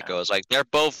from the Yeah. get go. It's like they're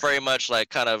both very much like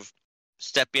kind of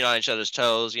stepping on each other's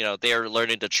toes. You know, they're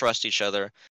learning to trust each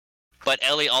other. But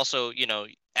Ellie also, you know,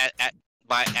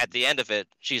 at the end of it,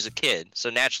 she's a kid, so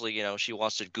naturally, you know, she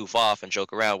wants to goof off and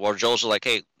joke around. While Joel's like,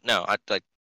 "Hey, no, I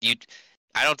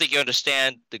don't think you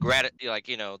understand the like,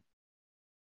 you know,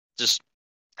 just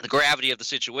the gravity of the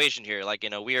situation here. Like, you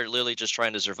know, we are literally just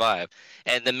trying to survive."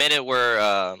 And the minute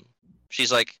where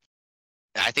she's like,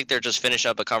 I think they're just finishing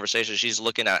up a conversation. She's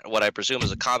looking at what I presume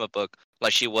is a comic book,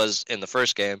 like she was in the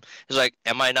first game. He's like,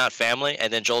 "Am I not family?"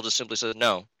 And then Joel just simply says,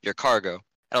 "No, you're cargo."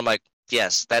 And I'm like,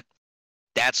 yes,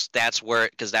 that's where,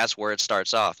 because that's where it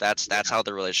starts off. That's how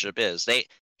the relationship is.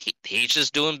 He's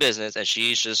just doing business, and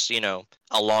she's just, you know,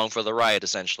 along for the ride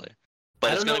essentially.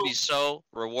 But it's going to be so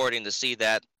rewarding to see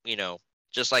that, you know,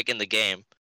 just like in the game,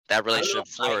 that relationship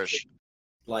flourish.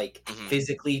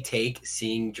 Physically take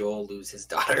seeing Joel lose his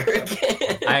daughter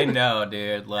again. I know,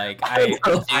 dude. Like,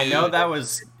 I know that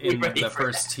was in the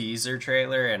first teaser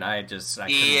trailer, and I couldn't watch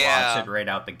it right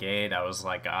out the gate. I was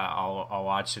like, I'll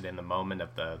watch it in the moment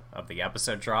of the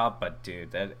episode drop. But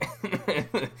dude, that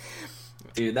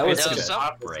that was such a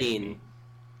heartbreaking.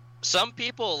 Some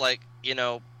people, like, you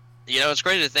know, it's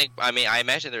crazy to think. I mean, I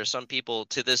imagine there are some people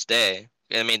to this day.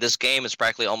 I mean, this game is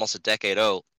practically almost a decade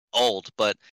old,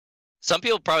 but some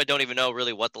people probably don't even know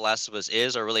really what The Last of Us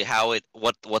is, or really how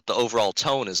what the overall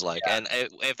tone is like. Yeah. And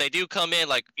if they do come in,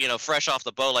 like, you know, fresh off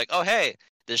the boat, like, "Oh, hey,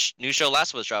 this new show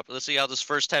Last of Us dropped. Let's see how this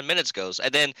first 10 minutes goes."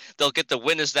 And then they'll get to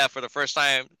witness that for the first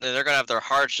time, and they're gonna have their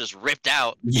hearts just ripped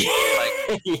out. Yeah.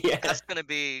 Like, that's gonna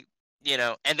be, you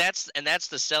know, and that's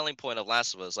the selling point of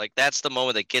Last of Us. Like, that's the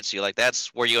moment that gets you. Like,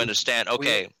 that's where you understand,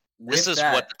 okay, this is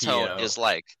what the tone is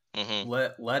like. Mm-hmm.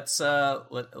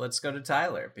 Let's go to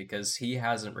Tyler, because he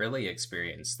hasn't really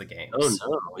experienced the games. Oh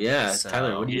no, yeah, so,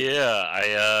 Tyler. What do you...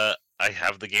 Yeah, I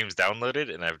have the games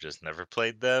downloaded, and I've just never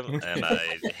played them, and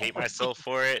I hate myself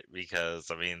for it,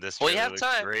 because I mean, this. Well, you have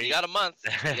time. Great. You got a month.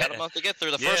 You got a month to get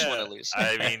through the first one at least.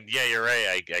 I mean, yeah, you're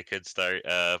right. I could start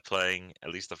playing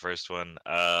at least the first one.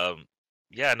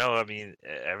 Yeah, no, I mean,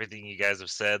 everything you guys have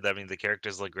said. I mean, the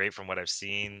characters look great from what I've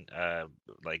seen.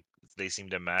 Like, they seem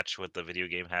to match what the video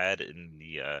game had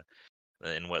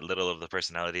in what little of the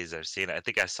personalities I've seen. I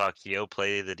think I saw Kyo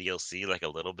play the DLC like a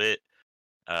little bit,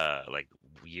 like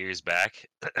years back.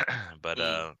 But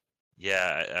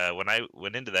yeah, when I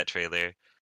went into that trailer,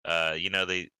 you know,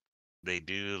 they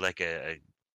do like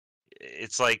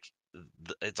it's like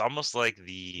it's almost like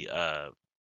the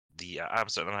I'm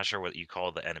not sure what you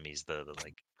call the enemies, the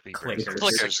like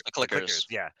clickers.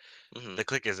 Yeah, mm-hmm. The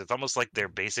clickers. It's almost like they're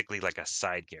basically like a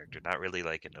side character, not really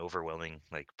like an overwhelming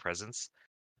like presence.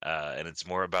 And it's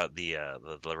more about the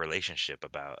relationship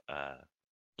about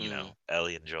you know,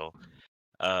 Ellie and Joel.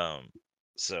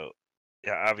 So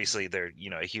yeah, obviously they're,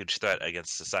 you know, a huge threat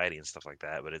against society and stuff like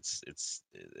that. But it's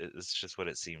just what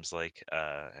it seems like.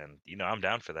 And you know, I'm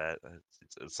down for that.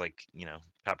 It's like, you know,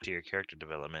 top tier character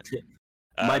development.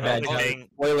 My bad.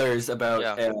 Spoilers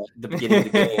about the beginning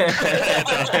of the game.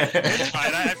 It's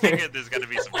fine. I figured there's going to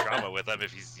be some drama with him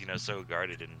if he's, you know, so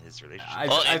guarded in his relationship.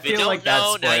 I feel like that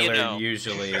spoiler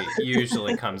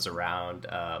usually comes around.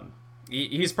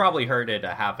 He's probably heard it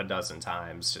a half a dozen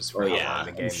times just for how long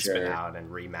the game's been out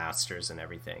and remasters and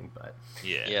everything. But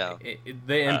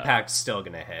the impact's still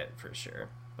going to hit for sure.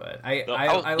 But I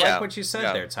like what you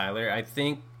said there, Tyler. I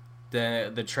think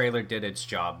the trailer did its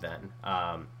job then.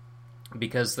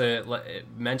 Because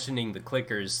mentioning the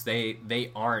clickers,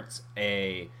 they aren't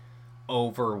a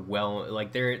overwhelming,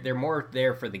 like they're more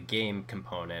there for the game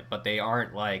component, but they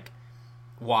aren't like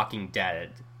Walking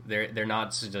Dead. They're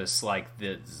not just like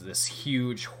this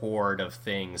huge horde of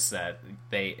things that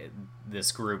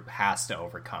this group has to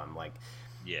overcome. Like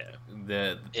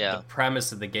the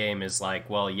premise of the game is like,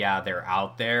 well, yeah, they're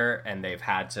out there and they've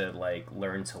had to like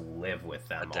learn to live with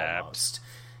them. Adapt. Almost.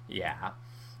 Yeah.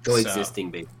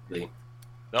 Coexisting, basically.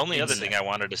 The only other thing I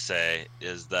wanted to say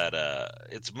is that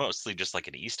it's mostly just like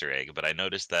an Easter egg, but I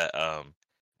noticed that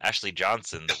Ashley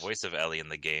Johnson, the voice of Ellie in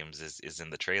the games, is in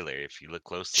the trailer. If you look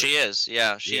closely, she is.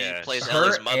 Yeah, she plays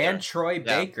Ellie's mother. And Troy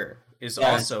Baker is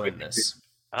also in this.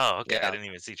 Oh, okay. I didn't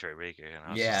even see Troy Baker.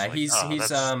 Yeah, like, he's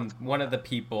one of the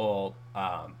people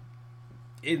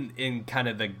in kind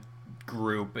of the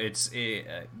group. It's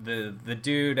the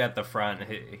dude at the front.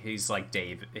 He's like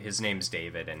Dave. His name's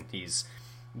David, and he's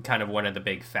kind of one of the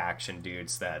big faction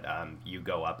dudes that you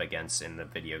go up against in the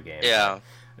video game. Yeah.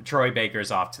 Troy Baker's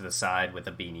off to the side with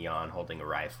a beanie on, holding a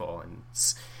rifle, and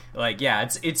it's like,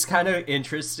 it's kind of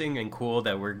interesting and cool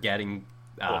that we're getting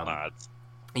Cool nods.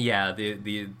 Yeah,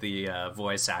 the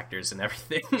voice actors and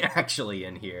everything actually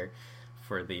in here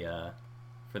for the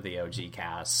OG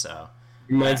cast. So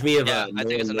Reminds me of Yeah, I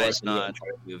think it's a Nolan nice North in the nod.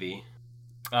 Uncharted movie.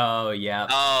 oh yeah,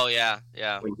 Oh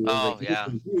yeah. When he was Oh like, yeah.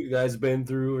 you guys been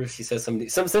through, or she says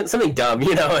something dumb,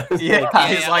 you know? It's yeah. like,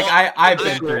 He's yeah, like, well, I've been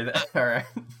I- through that. All right.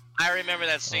 I remember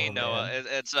that scene, Oh, Noah.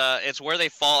 man. It's where they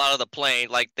fall out of the plane,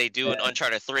 like they do in Yeah.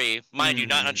 Uncharted 3. Mind you,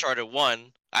 not Mhm. Uncharted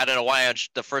 1. I don't know why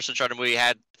the first Uncharted movie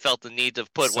had felt the need to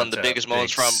put one of the Such a biggest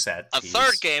moments big from set a piece.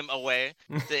 third game away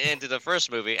into the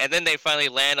first movie, and then they finally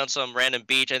land on some random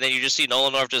beach, and then you just see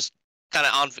Nolan North just kind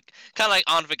of like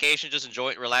on vacation, just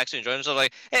relaxing, enjoying himself.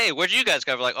 Like, hey, where'd you guys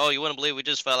come? Like, oh, you wouldn't believe we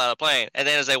just fell out of a plane. And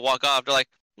then as they walk off, they're like,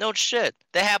 no shit,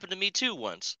 that happened to me too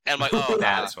once. And I'm like, oh,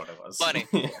 That's what it was. funny.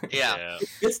 Yeah.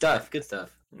 good stuff. Good stuff.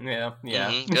 yeah.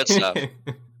 Yeah. Good stuff. You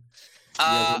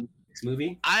guys like this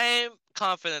movie? I'm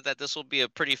confident that this will be a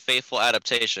pretty faithful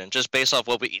adaptation, just based off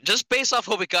what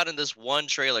we got in this one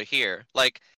trailer here.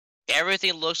 Like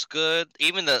everything looks good,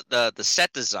 even the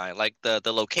set design, like the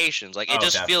locations, like it Oh,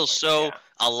 just feels so definitely,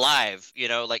 alive. You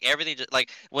know, like everything,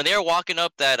 like when they're walking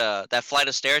up that flight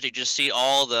of stairs, you just see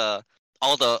all the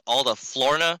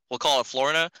Florna. We'll call it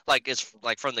Florna, like it's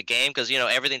like from the game, because you know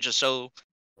everything's just so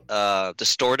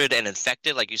distorted and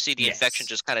infected. Like you see the infection Yes.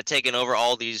 just kind of taking over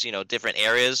all these, you know, different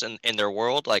areas in their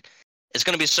world. Like it's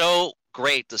going to be so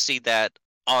great to see that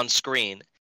on screen,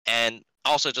 and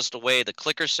also just the way the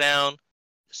clicker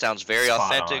sounds very Spot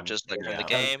authentic, on. just like from the Yeah.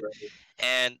 game.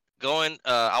 And going,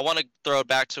 I want to throw it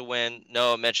back to when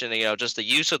Noah mentioned, you know, just the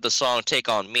use of the song "Take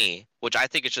on Me," which I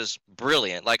think is just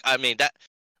brilliant. Like, I mean,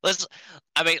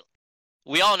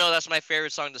 we all know that's my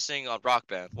favorite song to sing on Rock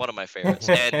Band, one of my favorites.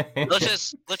 And let's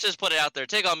just put it out there.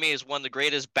 "Take on Me" is one of the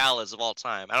greatest ballads of all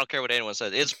time. I don't care what anyone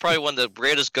says. It's probably one of the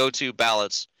greatest go-to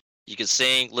ballads you can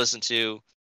sing, listen to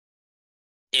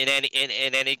in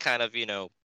any kind of, you know,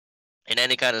 in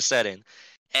any kind of setting.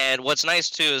 And what's nice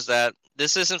too is that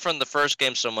this isn't from the first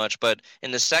game so much, but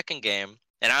in the second game,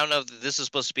 and I don't know if this is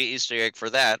supposed to be an Easter egg for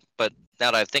that, but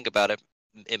now that I think about it,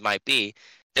 it might be.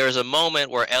 There's a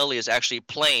moment where Ellie is actually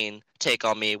playing "Take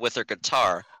on Me" with her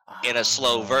guitar in a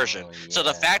slow version. Oh, So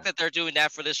the yeah. fact that they're doing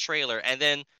that for this trailer, and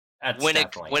then That's when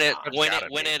definitely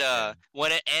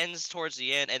when it ends towards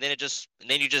the end, and then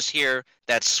you just hear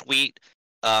that sweet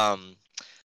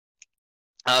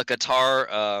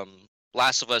guitar,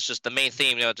 Last of Us, just the main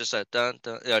theme, you know, just a dun,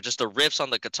 dun, you know, just the riffs on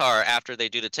the guitar after they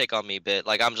do the "Take on Me" bit.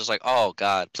 Like I'm just like, oh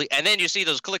god, please. And then you see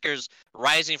those clickers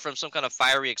rising from some kind of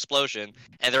fiery explosion,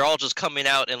 and they're all just coming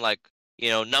out in like, you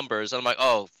know, numbers. And I'm like,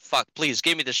 oh fuck, please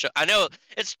give me the show. I know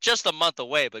it's just a month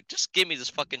away, but just give me this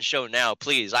fucking show now,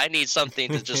 please. I need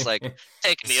something to just like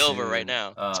take me over right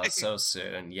Soon. now. So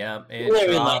soon. Yep. Yeah, It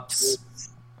we drops.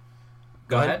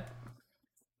 Go ahead. ahead.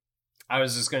 I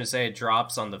was just gonna say it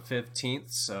drops on the 15th,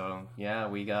 so yeah,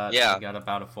 we got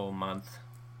about a full month.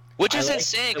 Which I is like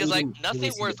insane that because we like didn't nothing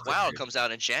really see the worthwhile clicker. comes out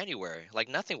in January. Like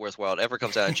nothing worthwhile ever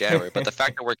comes out in January. But the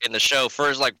fact that we're getting the show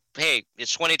first, like, hey,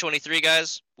 it's 2023,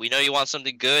 guys. We know you want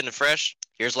something good and fresh.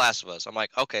 Here's Last of Us. I'm like,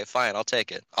 okay, fine, I'll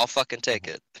take it. I'll fucking take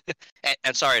it.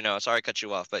 and sorry I cut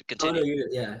you off, but Oh, no, continue.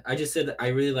 yeah. I just said that I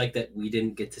really like that we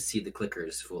didn't get to see the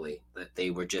clickers fully. That they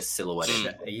were just silhouetted.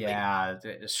 Like, Yeah,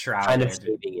 kind shrouded. of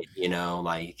shading it, you know,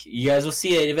 like you guys will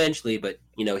see it eventually, but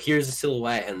you know, here's a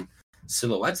silhouette, and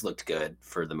silhouettes looked good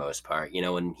for the most part. You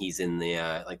know, when he's in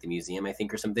the like the museum, I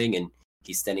think, or something, and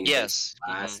he's standing against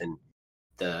Yes. glass, and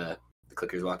the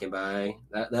clickers walking by.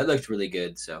 That looked really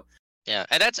good. So Yeah,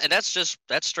 and that's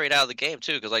straight out of the game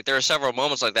too, because like there are several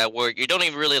moments like that where you don't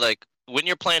even really like when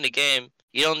you're playing the game,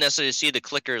 you don't necessarily see the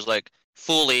clickers like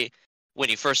fully when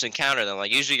you first encounter them.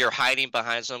 Like usually you're hiding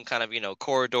behind some kind of, you know,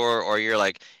 corridor, or you're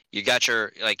like you got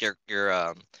your like you're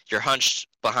hunched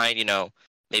behind, you know,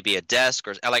 maybe a desk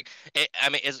or like I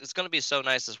mean it's gonna be so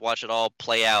nice to watch it all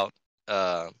play out,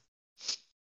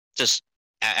 just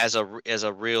as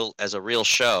a real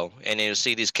show, and you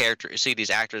see these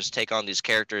actors take on these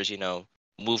characters, you know,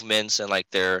 movements and like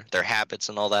their habits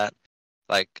and all that.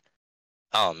 Like,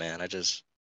 oh man, I just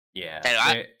Yeah,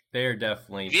 And they're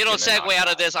definitely. if you don't gonna segue knock out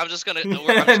of out. this, I'm just gonna take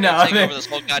over this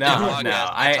whole goddamn podcast. No.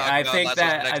 and talk I about think Last of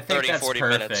Us that the next I think 30, that's 40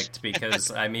 perfect minutes.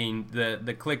 because I mean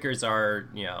the clickers are,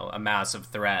 you know, a massive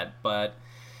threat, but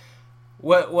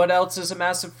what else is a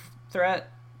massive threat?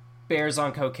 Bears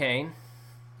on cocaine.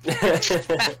 Good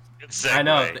I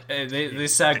know segue. the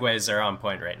segues are on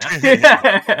point right now.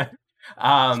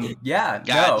 Yeah, God,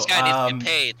 no. this guy needs to get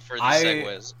paid for these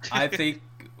segues. I think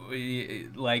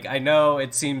I know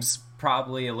it seems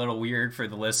probably a little weird for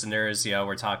the listeners. You know,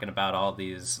 we're talking about all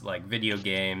these like video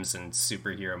games and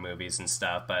superhero movies and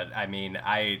stuff, but I mean,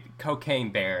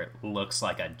 Cocaine Bear looks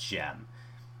like a gem.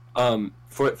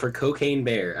 For Cocaine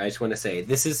Bear, I just want to say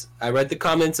I read the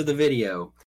comments of the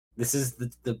video. This is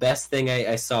the best thing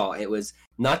I saw. It was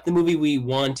not the movie we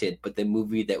wanted, but the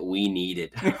movie that we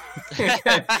needed.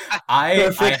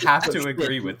 I have to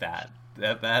agree with that.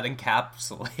 That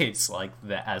encapsulates like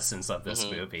the essence of this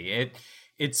movie.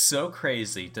 It's so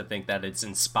crazy to think that it's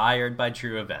inspired by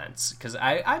true events, because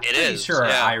I'm pretty sure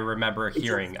I remember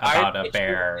hearing about a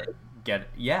bear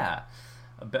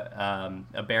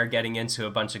a bear getting into a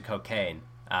bunch of cocaine.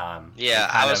 I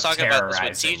was talking about this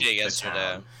with TJ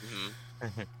yesterday.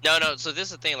 No. So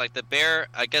this is the thing. Like the bear,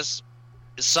 I guess,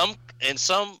 like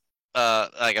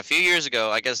a few years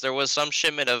ago, I guess there was some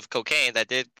shipment of cocaine that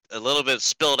did a little bit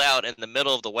spilled out in the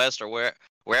middle of the West or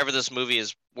wherever this movie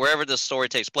is, wherever this story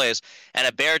takes place, and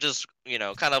a bear just,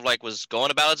 kind of like was going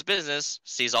about its business,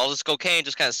 sees all this cocaine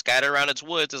just kind of scattered around its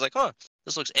woods, is like, huh,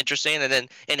 this looks interesting, and then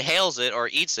inhales it or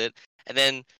eats it, and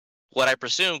then what I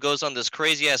presume goes on this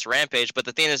crazy ass rampage. But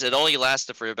the thing is, it only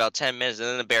lasted for about 10 minutes, and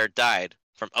then the bear died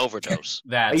from overdose.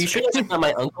 Are you sure that's not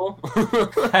my uncle?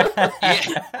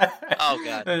 Yeah. Oh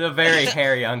god, a very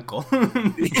hairy uncle.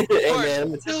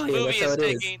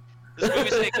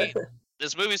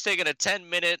 This movie's taking a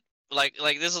 10-minute like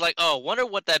this is like, oh, wonder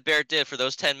what that bear did for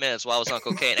those 10 minutes while I was on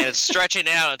cocaine, and it's stretching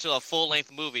out into a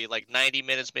full-length movie, like 90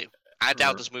 minutes. I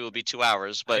doubt this movie will be 2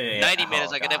 hours, but 90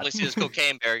 minutes, I can definitely see this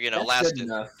cocaine bear, lasting.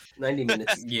 90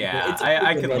 minutes. Yeah,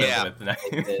 I could live with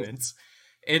 90 minutes.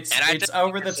 It's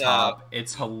over the top.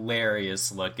 It's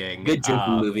hilarious looking. Good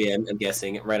drinking movie, I'm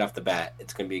guessing. Right off the bat,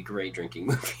 it's going to be a great drinking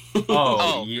movie.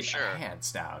 Yeah, for sure.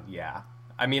 Hands down, yeah.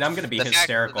 I mean, I'm going to be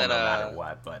hysterical no matter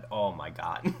what, but oh my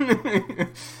god.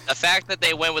 The fact that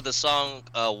they went with the song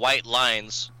White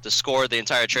Lines to score the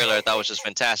entire trailer, I thought was just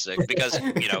fantastic, because,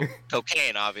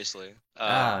 cocaine, obviously.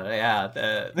 Yeah.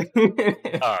 Can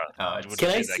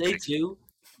I say, too?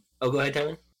 Oh, go ahead,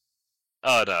 Tyler.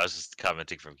 Oh, no, I was just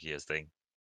commenting from Kia's thing.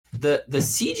 The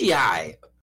CGI,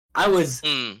 I was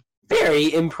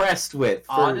very impressed with.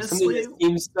 For honestly, something that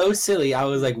seems so silly, I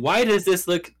was like, why does this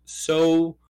look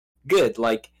so good?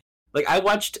 Like I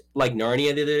watched like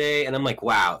Narnia the other day, and I'm like,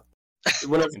 wow.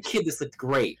 When I was a kid, this looked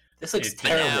great. This looks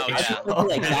terrible. I feel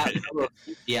like that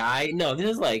CGI. No, this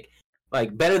is like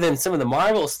better than some of the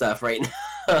Marvel stuff right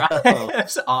now.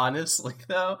 Honestly,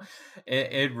 though,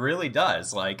 it really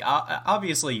does. Like,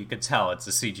 obviously, you could tell it's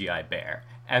a CGI bear,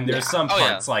 and there's some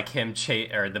parts like him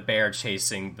or the bear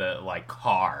chasing the like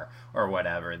car or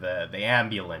whatever, the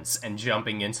ambulance, and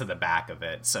jumping into the back of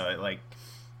it. So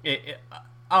it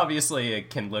obviously it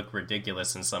can look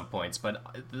ridiculous in some points, but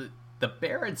the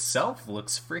bear itself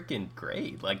looks freaking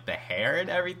great. Like the hair and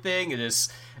everything, it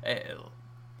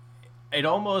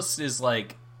almost is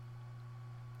like,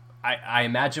 I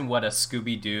imagine what a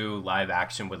Scooby-Doo live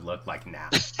action would look like now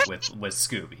with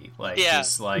Scooby. Like,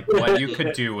 just like what you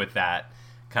could do with that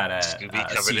kind of Scooby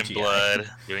covered CGI. in blood,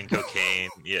 doing cocaine.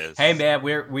 Yes. Hey man,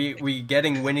 we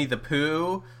getting Winnie the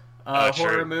Pooh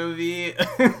horror movie.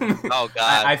 Oh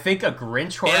god. I think a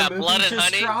Grinch horror movie Blood and just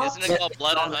Honey. dropped. Isn't it called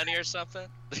Blood and Honey or something?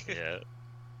 Yeah.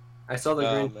 I saw the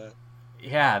Grinch. Man.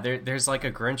 Yeah, there's like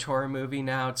a Grinch horror movie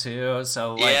now too.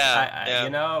 So like,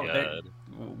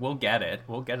 we'll get it.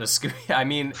 We'll get a Scooby. I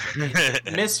mean,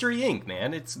 Mystery Inc.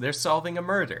 Man, they're solving a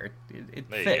murder. It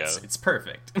fits. It's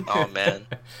perfect. Oh man.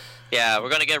 Yeah, we're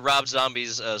gonna get Rob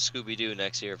Zombie's Scooby-Doo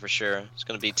next year for sure. It's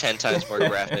gonna be 10 times more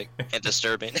graphic and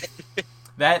disturbing.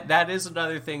 That is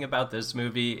another thing about this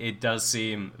movie. It does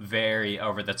seem very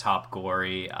over the top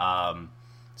gory.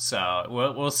 So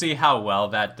we'll see how well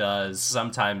that does.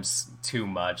 Sometimes too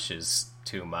much is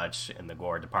too much in the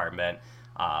gore department.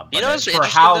 But for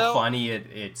how funny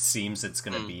it seems it's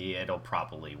going to be, it'll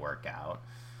probably work out.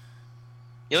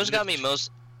 You know what's got me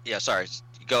most... Yeah, sorry.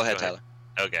 Go ahead, Tyler.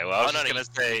 Okay, well, I was just going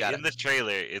to say, in the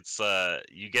trailer, it's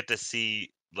you get to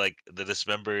see like the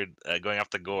dismembered, going off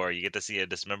the gore, you get to see a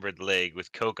dismembered leg with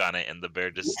coke on it, and the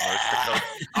bear just snorts the coke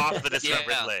off the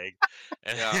dismembered leg.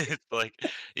 And it's like,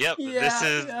 this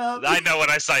is, I know what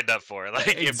I signed up for.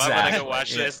 Like, if I'm going to go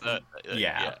watch this,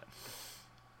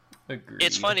 Agreed.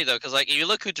 It's funny though, because like if you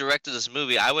look who directed this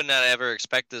movie, I would not ever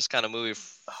expect this kind of movie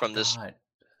from this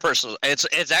person.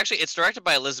 It's directed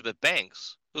by Elizabeth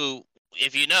Banks, who,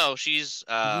 if you know, she's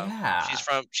done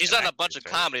a bunch of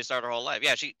comedies throughout her whole life.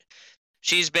 Yeah,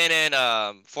 she's been in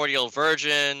 40-Year-Old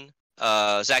Virgin,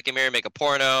 Zack and Miri Make a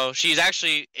Porno. She's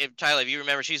actually, Tyler, if you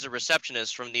remember, she's a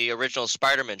receptionist from the original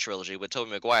Spider-Man trilogy with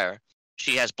Tobey Maguire.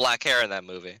 She has black hair in that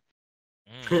movie.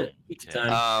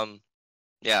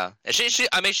 Yeah, and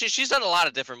she's done a lot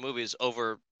of different movies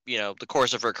over the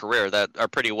course of her career that are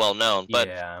pretty well known. But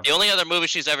the only other movie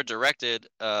she's ever directed,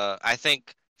 I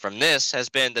think from this has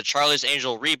been the Charlie's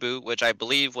Angel reboot, which I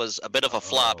believe was a bit of a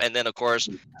flop, and then of course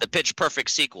the Pitch Perfect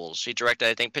sequels. She directed,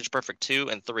 I think, Pitch Perfect 2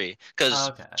 and 3,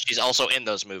 because she's also in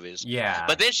those movies. Yeah.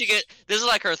 But then this is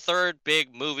like her third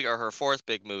big movie or her fourth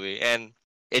big movie, and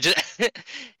it just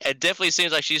it definitely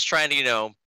seems like she's trying to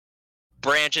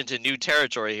branch into new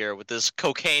territory here with this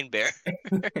Cocaine Bear.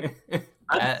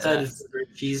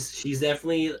 She's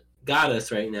definitely got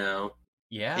us right now.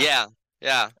 Yeah.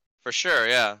 Yeah, for sure.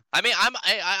 Yeah. I mean,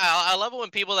 I love it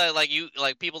when people that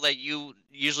people that you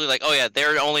usually like, oh yeah,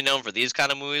 they're only known for these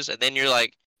kind of movies, and then you're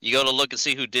like, you go to look and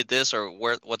see who did this or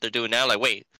what they're doing now. Like,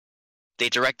 wait, they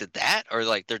directed that, or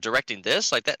like they're directing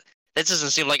this, like that. That doesn't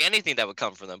seem like anything that would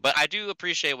come from them. But I do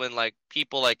appreciate when like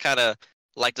people like kind of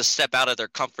like to step out of their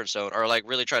comfort zone or like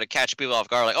really try to catch people off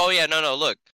guard. Like, oh yeah, no,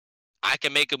 look, I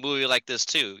can make a movie like this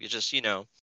too. You just you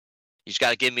just got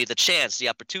to give me the chance, the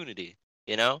opportunity,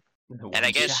 And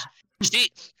I guess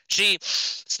she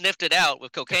sniffed it out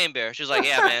with Cocaine Bear. She was like,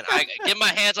 yeah, man, I get my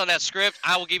hands on that script.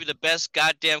 I will give you the best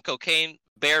goddamn Cocaine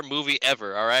Bear movie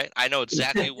ever. All right, I know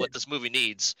exactly what this movie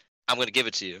needs. I'm gonna give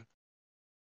it to you.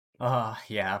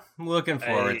 Yeah, I'm looking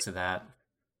forward to that.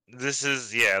 This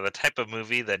is the type of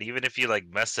movie that even if you like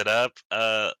mess it up,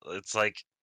 it's like,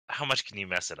 how much can you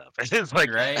mess it up? It's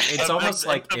like, right? It's almost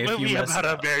like a if movie you mess about it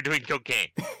a up. bear doing cocaine.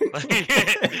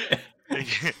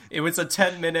 It was a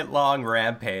 10-minute long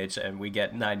rampage, and we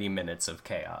get 90 minutes of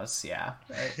chaos. Yeah.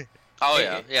 Oh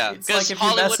yeah. It's like if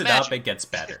you mess it up, it gets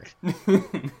better.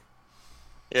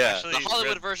 Yeah, Actually, the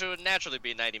Hollywood version would naturally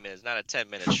be 90 minutes, not a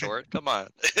 10-minute short. Come on.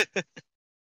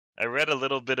 I read a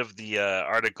little bit of the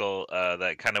article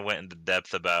that kind of went into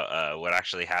depth about what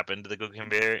actually happened to the Cocaine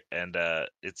Bear, and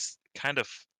it's kind of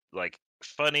like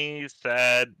funny,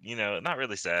 sad, not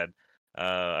really sad.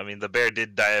 I mean, the bear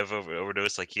did die of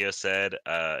overdose, like Kyo said.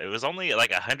 It was only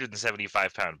like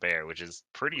 175-pound bear, which is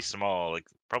pretty small, like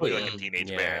probably like a teenage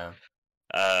bear.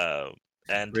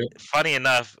 And funny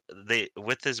enough,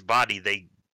 with his body, they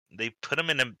put him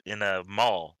in a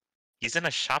mall. He's in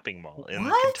a shopping mall in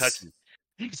Kentucky.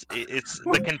 It's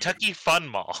the Kentucky Fun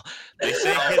Mall. They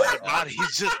say his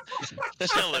body's just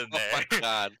chilling there. Oh my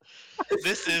god.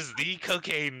 This is the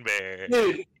Cocaine Bear.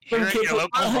 Dude, Here at your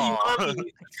local mall.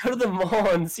 Go to the mall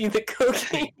and see the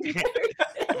Cocaine Bear.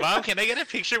 Mom, can I get a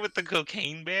picture with the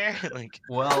Cocaine Bear? Like,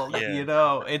 well,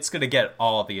 it's gonna get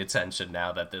all the attention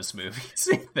now that this movie's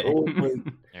in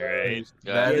thing. Right.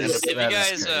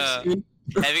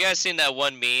 Have you guys seen that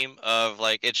one meme of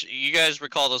like you guys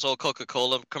recall those old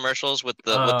Coca-Cola commercials with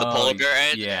the polar bear?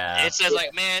 And it says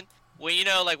like, man, when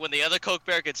when the other Coke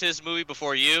Bear gets his movie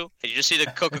before you, and you just see the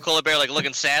Coca-Cola Bear like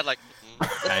looking sad, like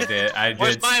I did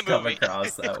Where's my come movie?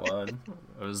 across that one.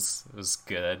 It was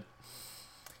good.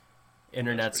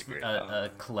 Internet's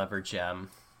a clever gem.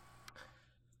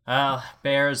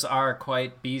 Bears are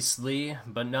quite beastly,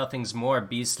 but nothing's more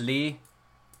beastly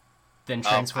than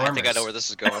Transformers. I think I know where this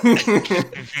is going.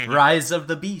 Rise of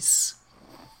the Beasts.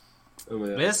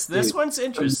 This one's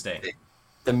interesting.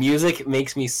 The music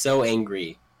makes me so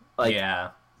angry. Like,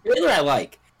 really I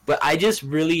like, but I just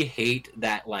really hate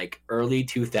that like early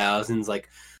 2000s like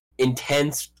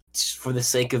intense for the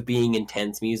sake of being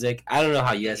intense music. I don't know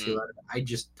how you guys feel about it. I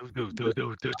just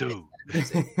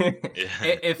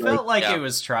it felt like it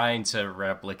was trying to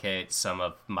replicate some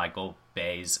of Michael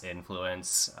Bay's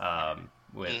influence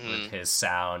with his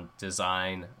sound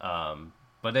design,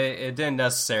 but it didn't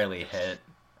necessarily hit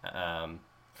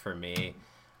for me.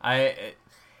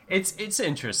 It's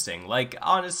interesting. Like,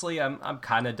 honestly, I'm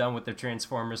kind of done with the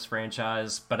Transformers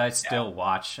franchise, but I still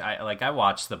watch. I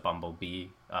watched the Bumblebee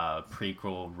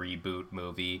prequel reboot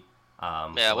movie.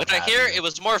 Which I hear it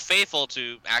was more faithful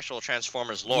to actual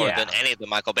Transformers lore than any of the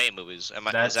Michael Bay movies.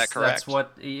 Is that correct? That's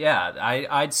what. Yeah,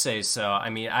 I'd say so. I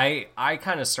mean, I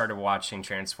kind of started watching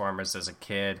Transformers as a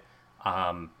kid.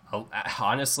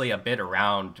 Honestly, a bit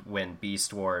around when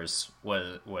Beast Wars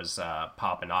was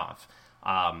popping off.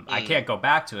 I can't go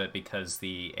back to it because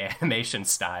the animation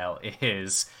style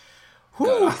is,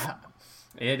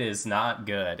 it is not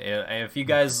good. If you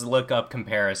guys look up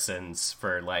comparisons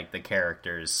for like the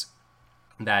characters,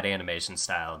 that animation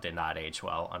style did not age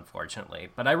well, unfortunately.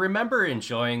 But I remember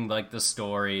enjoying like the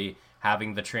story,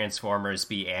 having the Transformers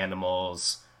be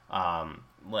animals.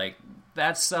 Like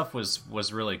that stuff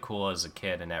was really cool as a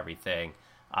kid and everything.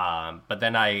 But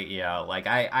then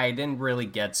I didn't really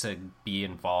get to be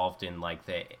involved in like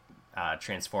the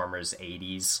Transformers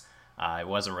 80s. I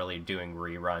wasn't really doing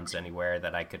reruns anywhere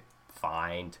that I could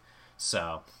find.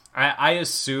 So I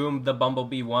assume the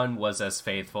Bumblebee one was as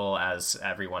faithful as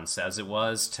everyone says it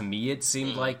was. To me, it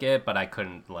seemed like it, but I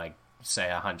couldn't like say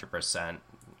 100%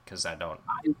 because I don't.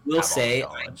 I will say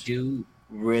I do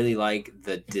really like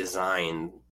the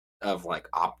design of like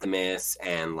Optimus,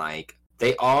 and like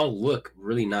they all look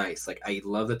really nice. Like I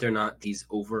love that they're not these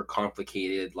over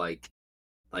complicated like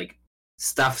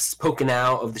stuff poking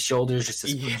out of the shoulders. The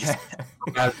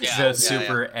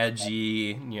super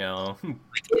edgy,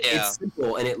 It's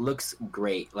simple and it looks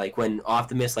great. Like when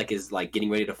Optimus like is like getting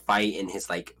ready to fight and his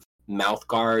like mouth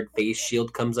guard face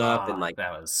shield comes up and like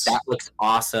that looks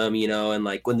awesome, and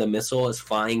like when the missile is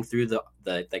flying through the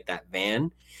like that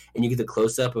van and you get the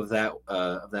close up of that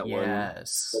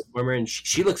one and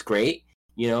she looks great,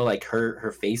 like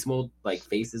her face mold, like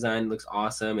face design looks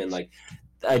awesome, and like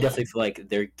I definitely feel like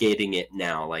they're getting it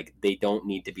now. Like they don't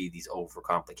need to be these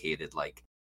overcomplicated like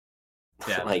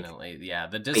definitely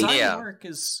the design work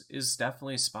is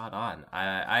definitely spot on.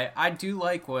 I do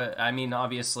like what I mean.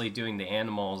 Obviously doing the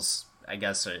animals, I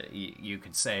guess you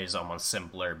could say, is almost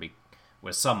simpler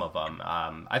with some of them.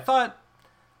 I thought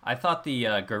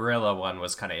the gorilla one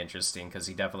was kind of interesting because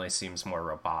he definitely seems more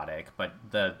robotic, but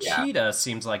the cheetah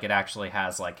seems like it actually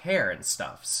has like hair and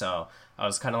stuff, so I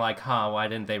was kind of like, why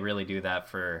didn't they really do that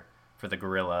for the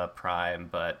gorilla prime?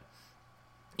 But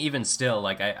even still,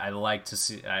 like I like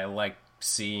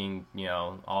seeing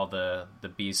all the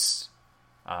beast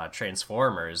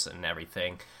transformers and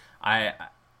everything. I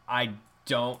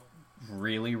don't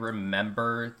really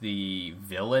remember the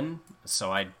villain,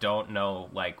 so I don't know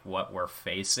like what we're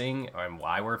facing and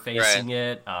why we're facing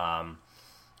it.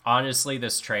 Honestly,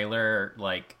 this trailer,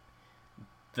 like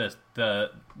the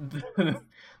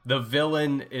the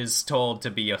villain is told to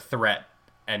be a threat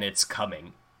and it's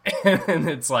coming. And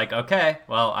it's like, okay,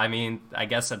 well, I mean, I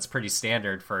guess that's pretty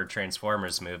standard for a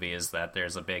Transformers movie, is that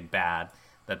there's a big bad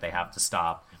that they have to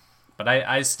stop. But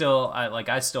I still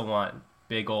want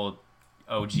big old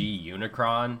OG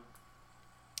Unicron.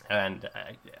 And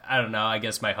I don't know, I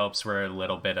guess my hopes were a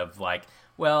little bit of like,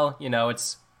 well,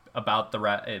 it's about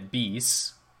the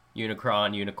beasts,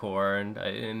 Unicron, Unicorn,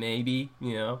 maybe,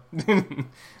 a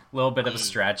little bit of a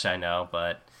stretch, I know,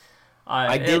 but go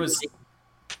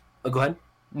ahead.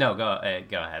 No, go ahead.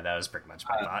 That was pretty much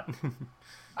my thought.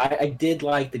 I did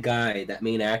like the guy, that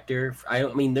main actor. I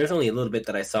mean, there's only a little bit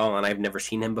that I saw, and I've never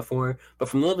seen him before. But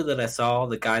from the little bit that I saw,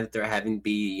 the guy that they're having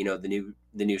be, the new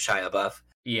Shia LaBeouf.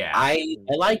 Yeah, I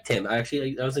liked him. I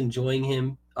was enjoying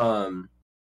him.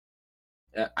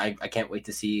 I can't wait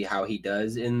to see how he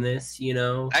does in this.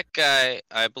 That guy,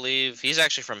 I believe he's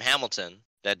actually from Hamilton.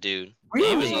 That dude.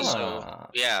 Really? He was also,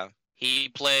 he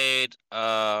played.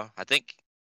 I think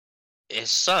his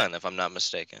son, if I'm not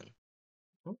mistaken.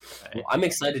 Okay. Well, I'm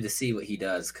excited to see what he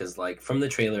does, because like from the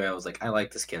trailer I was like, I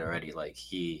like this kid already. Like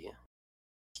he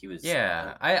was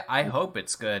I hope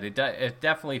it's good. It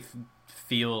definitely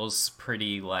feels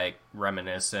pretty like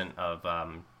reminiscent of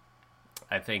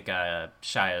I think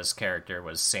Shia's character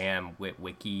was Sam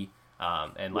Witwicky,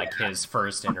 and like his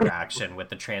first interaction with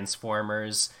the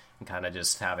Transformers, and kind of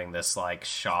just having this like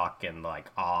shock and like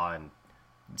awe and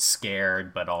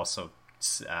scared but also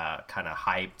kind of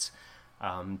hyped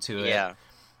to it.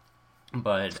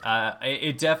 But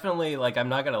it definitely, like, I'm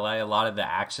not gonna lie, a lot of the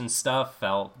action stuff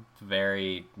felt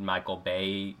very Michael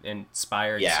Bay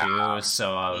inspired too.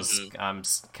 So I'm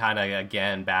kind of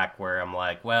again back where I'm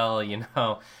like, well,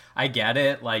 I get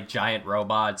it, like giant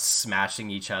robots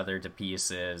smashing each other to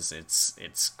pieces.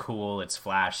 It's cool, it's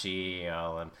flashy,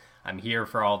 and I'm here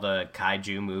for all the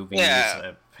kaiju movies.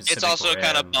 Yeah. It's also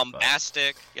kind of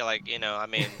bombastic. I mean, I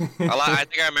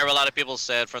think I remember a lot of people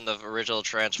said from the original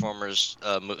Transformers,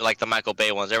 like the Michael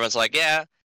Bay ones, everyone's like, yeah,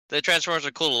 the Transformers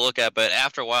are cool to look at, but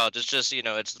after a while, it's just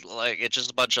it's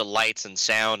just a bunch of lights and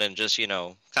sound and just,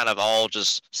 kind of all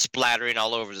just splattering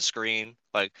all over the screen.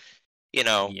 Like,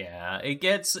 Yeah, it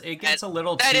gets a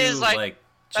little that too, is like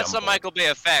that's the Michael Bay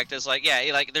effect. It's like,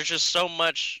 there's just so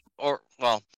much,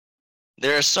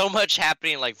 there's so much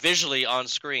happening like visually on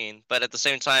screen, but at the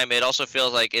same time, it also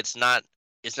feels like it's not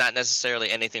necessarily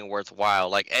anything worthwhile.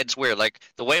 Like, it's weird. Like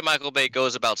the way Michael Bay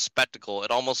goes about spectacle, it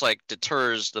almost like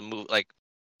deters the movie. Like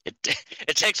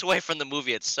it takes away from the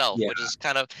movie itself, which is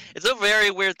it's a very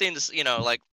weird thing to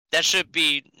like. That should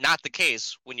be not the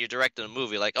case when you're directing a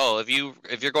movie. Like,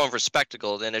 if you're going for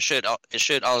spectacle, then it should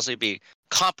honestly be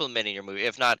complementing your movie,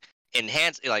 if not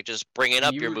enhancing, like just bringing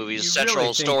up your movie's central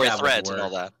really story threads and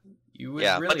all that. You would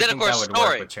really but then, think of course, that would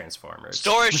work with Transformers.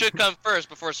 Story should come first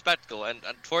before spectacle, and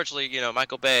unfortunately,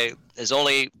 Michael Bay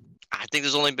I think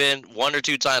there's only been 1 or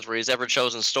 2 times where he's ever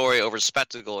chosen story over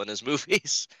spectacle in his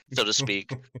movies, so to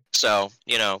speak. So,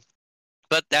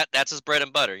 but that's his bread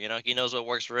and butter. He knows what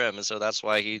works for him, and so that's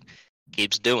why he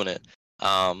keeps doing it.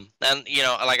 And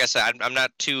like I said, I'm not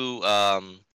too.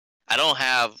 I don't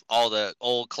have all the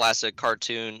old classic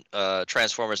cartoon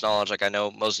Transformers knowledge like I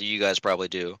know most of you guys probably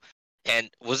do. And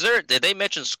did they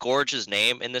mention Scourge's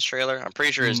name in this trailer? I'm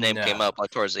pretty sure his name came No. up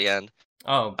like towards the end.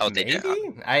 Oh, Oh, they maybe?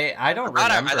 did. I don't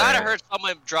remember. I thought I heard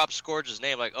someone drop Scourge's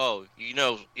name, like, oh, you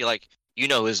know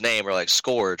his name, or like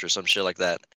Scourge or some shit like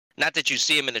that. Not that you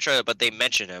see him in the trailer, but they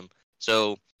mention him.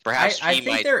 So perhaps I he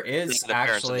think might there make is an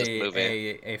appearance in this actually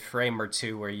movie. a frame or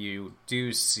two where you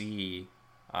do see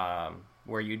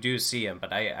him,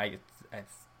 but I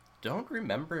don't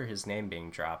remember his name being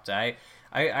dropped.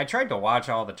 I tried to watch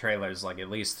all the trailers like at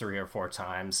least 3 or 4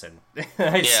 times, and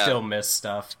I still miss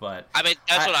stuff. But I mean,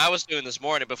 that's what I was doing this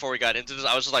morning before we got into this.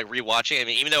 I was just like rewatching. I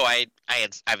mean, even though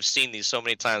I've seen these so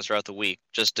many times throughout the week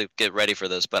just to get ready for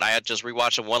this, but I had just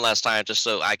rewatched them one last time just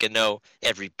so I could know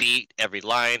every beat, every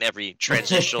line, every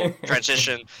transition,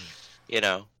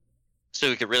 so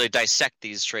we could really dissect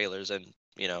these trailers and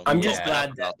I'm just glad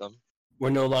about that them. we're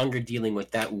no longer dealing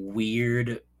with that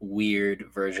weird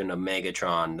version of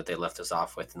Megatron that they left us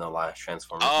off with in the last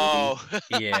Transformers movie. Oh,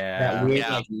 That yeah, weird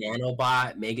Yeah. like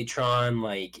nanobot Megatron,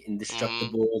 like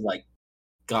indestructible, like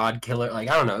god killer. Like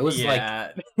I don't know. It was like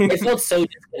yeah. it felt so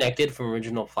disconnected from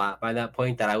original plot by that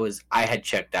point that I had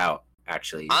checked out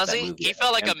actually. that honestly, movie. he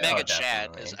felt like a And- Mega Oh,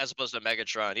 Chad definitely. as opposed to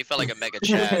Megatron. He felt like a Mega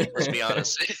Chad. Let's be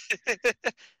honest.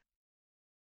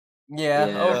 Yeah,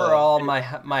 Yeah. overall, my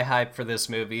hype for this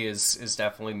movie is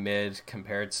definitely mid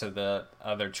compared to the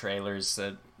other trailers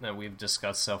that we've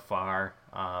discussed so far.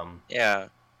 Yeah.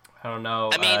 I don't know,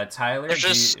 I mean, Tyler. there's Did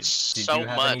just you so have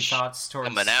any much thoughts towards?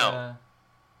 coming out.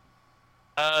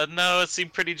 No, it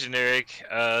seemed pretty generic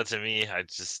to me.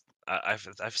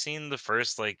 I've seen the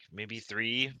first like maybe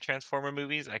 3 Transformer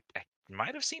movies. I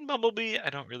might have seen Bumblebee. I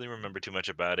don't really remember too much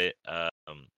about it.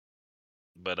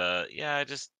 But yeah,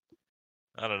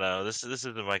 I don't know. This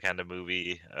isn't my kind of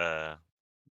movie. Yeah,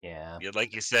 Yeah,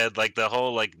 like you said, like the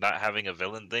whole like not having a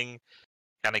villain thing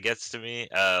kind of gets to me.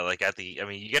 Like I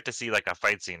mean, you get to see like a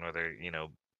fight scene where they're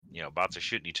bots are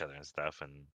shooting each other and stuff,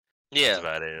 and that's Yeah.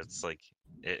 about it. It's like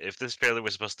if this trailer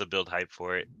was supposed to build hype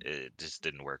for it, it just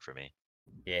didn't work for me.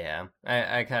 yeah.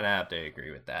 I kind of have to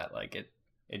agree with that. Like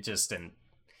it just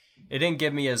didn't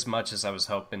give me as much as I was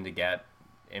hoping to get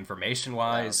information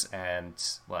wise, and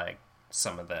like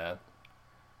some of the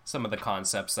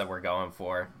concepts that we're going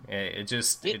for.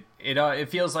 It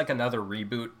feels like another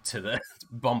reboot to the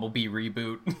Bumblebee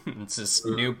reboot. It's just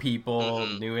new people,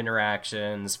 Mhm. new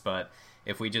interactions, but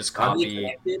if we just Are they copy,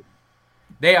 connected?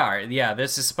 they are. Yeah,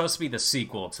 this is supposed to be the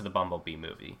sequel to the Bumblebee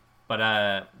movie. But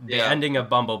the Yeah. ending of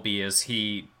Bumblebee is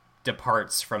he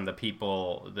departs from the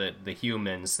people, the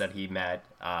humans that he met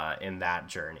in that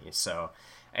journey. So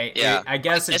I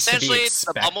guess it's to be Essentially, the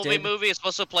expected. Bumblebee movie is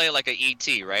supposed to play like a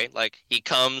ET, right? Like he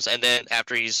comes and then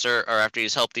after he's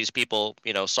helped these people,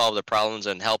 solve their problems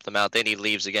and help them out, then he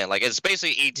leaves again. Like it's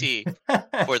basically ET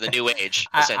for the new age,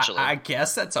 essentially. I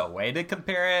guess that's a way to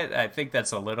compare it. I think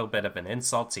that's a little bit of an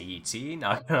insult to ET.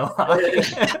 Not gonna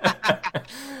lie.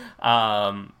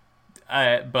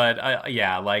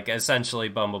 Yeah, like essentially,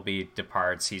 Bumblebee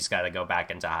departs. He's got to go back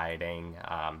into hiding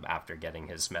after getting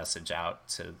his message out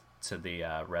to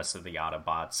the rest of the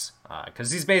Autobots,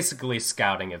 because he's basically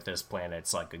scouting if this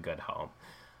planet's like a good home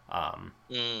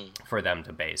for them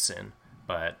to base in.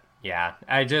 But yeah,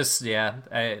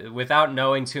 without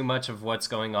knowing too much of what's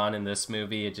going on in this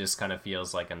movie, it just kind of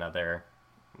feels like another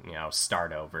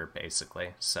start over, basically.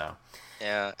 So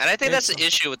Yeah, and I think that's the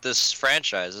issue with this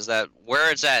franchise is that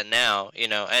where it's at now,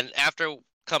 and after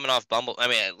coming off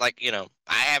I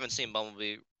haven't seen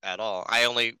Bumblebee at all. I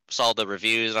only saw the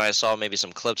reviews and I saw maybe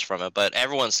some clips from it, but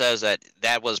everyone says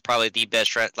that was probably the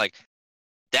best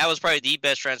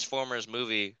Transformers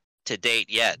movie to date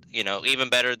yet. Even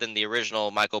better than the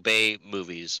original Michael Bay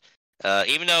movies.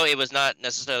 Even though it was not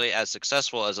necessarily as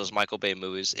successful as those Michael Bay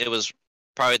movies, it was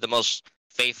probably the most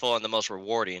faithful and the most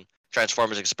rewarding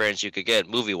Transformers experience you could get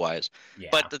movie wise. yeah.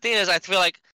 But the thing is, I feel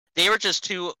like they were just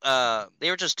too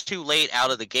late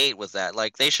out of the gate with that.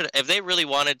 Like they should, if they really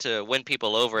wanted to win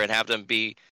people over and have them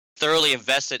be thoroughly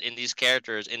invested in these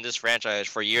characters in this franchise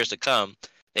for years to come,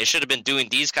 they should have been doing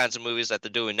these kinds of movies that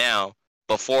they're doing now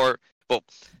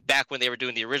back when they were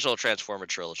doing the original Transformer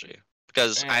trilogy.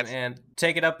 Because and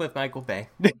take it up with Michael Bay.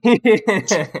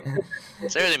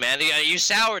 seriously, man, you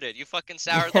soured it. You fucking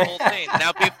soured the whole thing.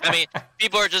 Now,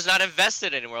 people are just not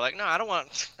invested anymore. Like, no, I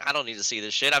don't need to see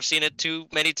this shit. I've seen it too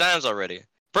many times already.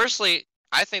 Personally,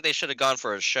 I think they should have gone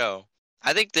for a show.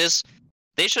 I think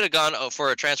they should have gone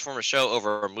for a Transformers show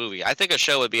over a movie. I think a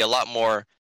show would be a lot more.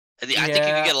 I think you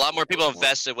could get a lot more people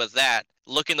invested with that,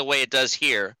 looking the way it does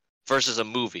here, versus a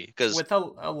movie. Because with a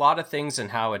lot of things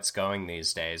and how it's going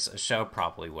these days, a show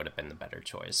probably would have been the better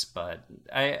choice. But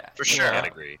For sure. I'd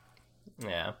agree.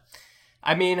 Yeah.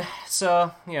 I mean,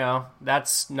 so,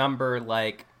 that's number,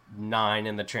 9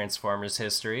 in the Transformers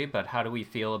history, but how do we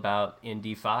feel about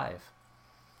Indy 5?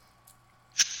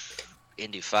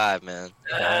 Indy 5, man.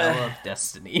 Dial of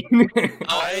Destiny.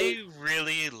 I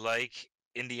really like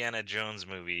Indiana Jones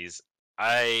movies.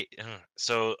 I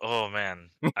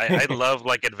love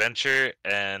adventure,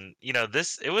 and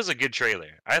it was a good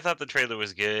trailer. I thought the trailer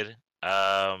was good.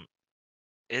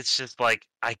 It's just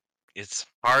it's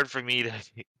hard for me to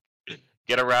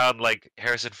get around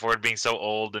Harrison Ford being so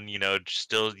old and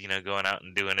still going out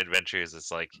and doing adventures.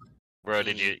 It's like, bro,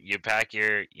 did you pack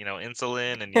your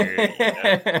insulin and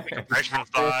your compression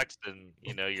socks and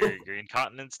your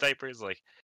incontinence diapers?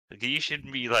 You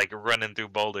shouldn't be running through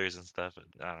boulders and stuff.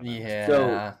 I don't know. Yeah.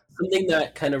 So something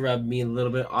that kind of rubbed me a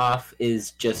little bit off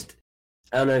is just,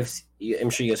 I don't know if I'm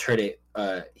sure you guys heard it.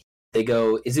 They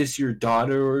go, "Is this your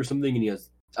daughter or something?" And he goes,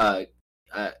 "I'm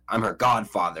her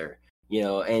godfather."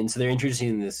 And so they're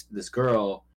introducing this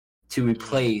girl to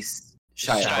replace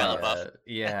Shia LaBeouf.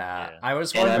 Yeah. I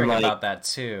was wondering about that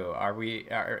too.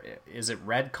 Is it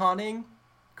retconning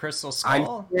Crystal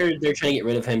Skull? I'm sure they're trying to get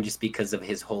rid of him just because of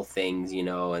his whole things,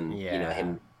 and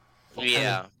him.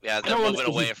 Yeah, they're moving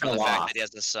away from the fact that he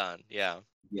has a son. Yeah.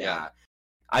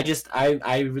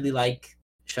 I really like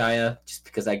Shia just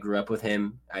because I grew up with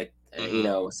him.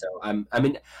 So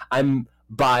I'm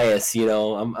biased,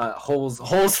 I'm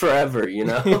holes forever,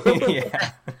 Yeah.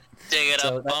 Dig it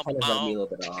so up, that kind of rubbed me a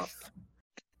little bit off.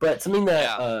 But something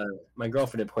that my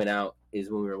girlfriend did point out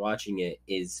is when we were watching it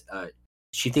is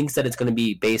she thinks that it's going to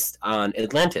be based on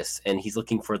Atlantis, and he's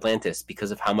looking for Atlantis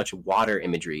because of how much water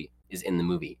imagery is in the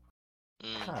movie.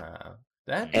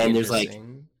 And there's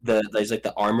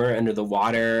the armor under the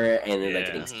water, and they're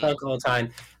getting stuck all the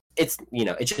time. It's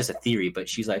it's just a theory, but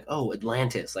she's like, "Oh,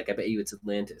 Atlantis! I bet you it's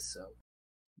Atlantis." So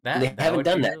they haven't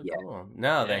done that yet. Cool.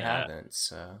 No, they haven't.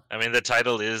 So I mean, the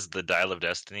title is the Dial of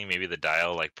Destiny. Maybe the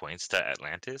dial points to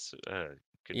Atlantis. It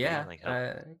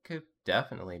could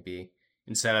definitely be,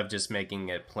 instead of just making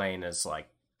it plain as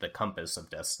the compass of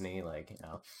destiny.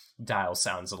 Dial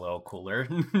sounds a little cooler.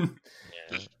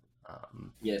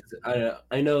 Yes,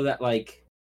 I know that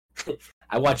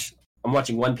I'm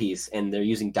watching One Piece, and they're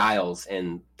using dials,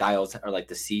 and dials are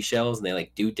the seashells, and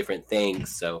they do different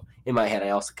things. So in my head, I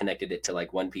also connected it to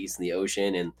One Piece and the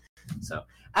ocean, and so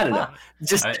I don't know.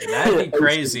 Just that'd be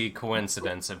crazy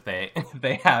coincidence if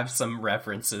they have some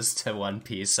references to One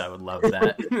Piece. I would love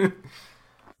that.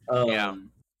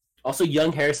 Also,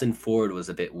 young Harrison Ford was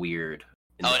a bit weird.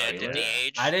 Did he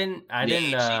age? I didn't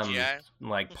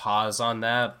pause on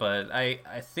that, but I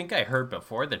think I heard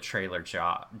before the trailer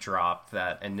dropped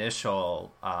that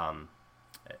initial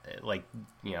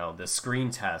the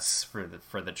screen tests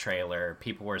for the trailer,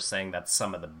 people were saying that's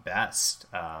some of the best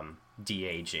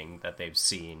de-aging that they've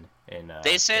seen in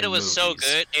they said it was movies. So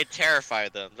good it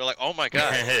terrified them. They're like, "Oh my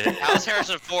god, how's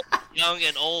Harrison Ford young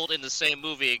and old in the same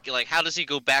movie? How does he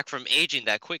go back from aging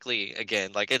that quickly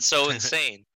again? It's so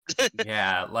insane."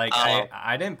 Yeah,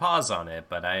 I didn't pause on it,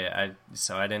 but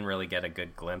so I didn't really get a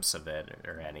good glimpse of it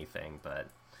or anything, but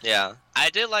yeah, I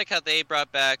did like how they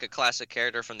brought back a classic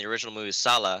character from the original movie,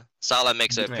 Sala. Sala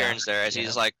makes an appearance there as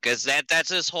he's because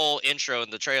that's his whole intro in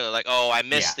the trailer. I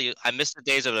miss the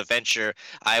days of adventure.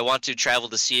 I want to travel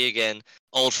to sea again,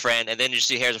 old friend. And then you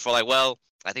see Harrison Ford well,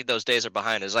 I think those days are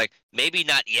behind us. Maybe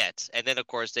not yet. And then of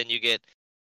course, then you get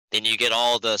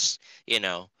all this,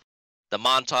 the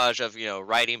montage of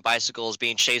riding bicycles,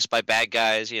 being chased by bad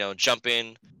guys,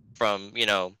 jumping from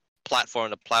platform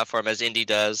to platform as Indy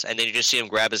does, and then you just see him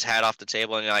grab his hat off the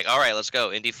table, and you're like, all right, let's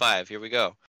go, Indy 5, here we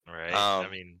go. Right. I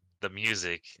mean, the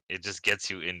music, it just gets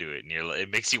you into it, and it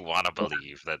makes you want to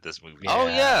believe that this movie. Oh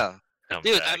yeah.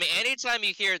 Dude, back. I mean, anytime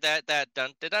you hear that dun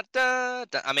dun dun dun,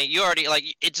 I mean, you already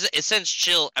it sends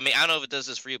chill. I mean, I don't know if it does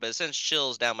this for you, but it sends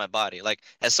chills down my body.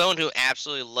 As someone who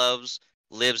absolutely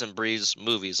lives and breathes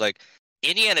movies,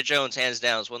 Indiana Jones, hands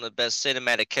down, is one of the best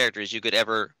cinematic characters you could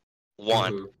ever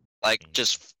want. Mm-hmm.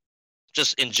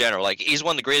 Just in general, he's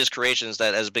one of the greatest creations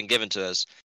that has been given to us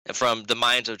from the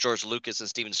minds of George Lucas and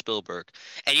Steven Spielberg.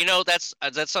 And that's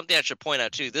something I should point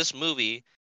out too. This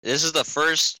is the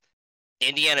first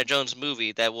Indiana Jones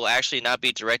movie that will actually not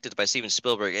be directed by Steven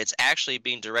Spielberg. It's actually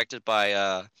being directed by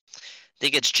I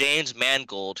think it's James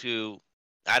Mangold, who,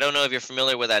 I don't know if you're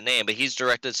familiar with that name, but he's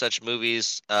directed such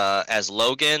movies as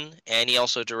Logan, and he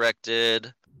also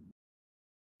directed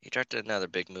another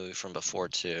big movie from before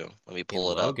too. Let me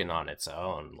pull it up. Logan on its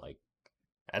own,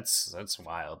 that's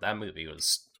wild. That movie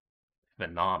was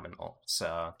phenomenal.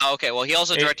 So Okay, well, he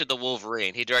also directed the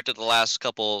Wolverine. He directed the last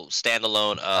couple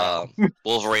standalone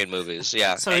Wolverine movies.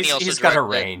 Yeah, so and he's got a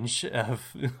range of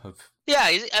Yeah,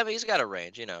 he's got a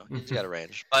range. You know, he's got a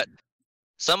range. But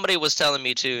somebody was telling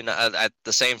me too.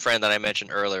 The same friend that I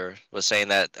mentioned earlier was saying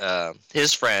that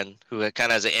his friend, who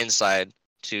kind of has an inside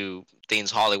to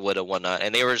things Hollywood and whatnot,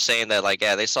 and they were saying that like,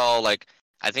 yeah, they saw like,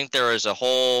 I think there was a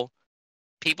whole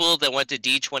people that went to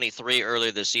D23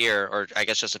 earlier this year, or I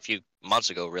guess just a few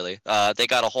months ago, really. They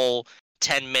got a whole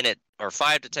 10-minute or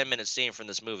 5 to 10-minute scene from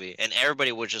this movie, and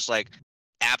everybody was just like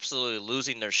absolutely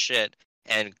losing their shit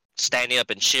and standing up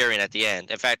and cheering at the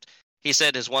end. In fact, he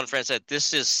said, his one friend said,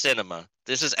 "This is cinema.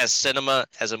 This is as cinema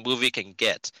as a movie can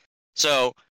get."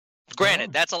 So,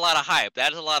 granted, that's a lot of hype.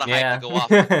 That is a lot of hype to go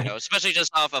off of, you know, especially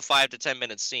just off a 5 to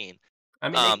 10-minute scene. I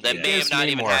mean, that may have not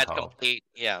even had complete.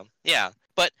 Yeah.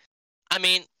 But I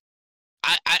mean,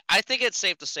 I think it's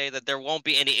safe to say that there won't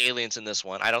be any aliens in this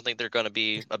one. I don't think there's going to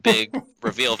be a big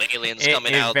reveal of aliens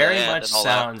coming out. It very much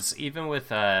sounds, even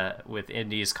with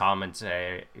Indy's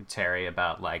commentary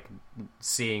about like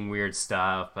seeing weird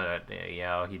stuff, but you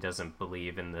know, he doesn't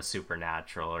believe in the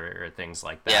supernatural or things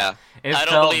like that. Yeah, it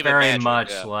felt very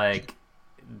much like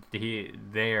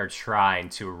they are trying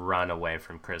to run away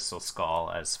from Crystal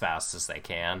Skull as fast as they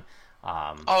can.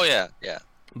 Oh yeah.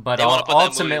 But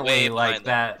ultimately, like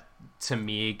that to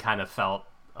me kind of felt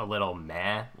a little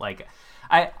meh. Like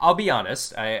I'll be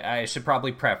honest, I should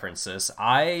probably preference this.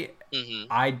 I'm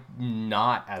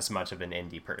not as much of an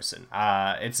Indy person.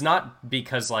 It's not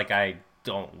because like I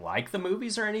don't like the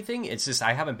movies or anything. It's just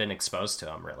I haven't been exposed to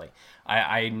them really.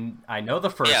 I know the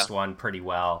first one pretty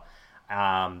well.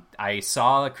 I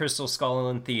saw Crystal Skull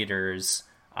in theaters.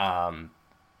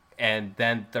 And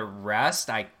then the rest,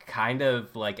 I kind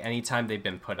of, like, anytime they've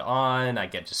been put on, I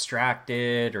get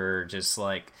distracted, or just,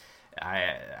 like,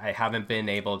 I haven't been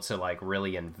able to, like,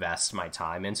 really invest my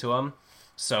time into them.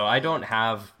 So I don't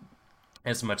have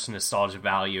as much nostalgia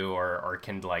value or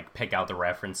can, like, pick out the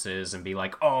references and be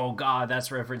like, oh, God, that's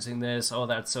referencing this. Oh,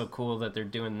 that's so cool that they're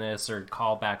doing this, or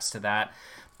callbacks to that.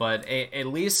 But at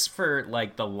least for,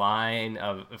 like, the line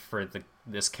for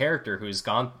this character who's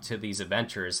gone to these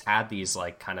adventures, had these,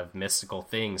 like, kind of mystical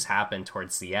things happen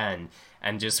towards the end,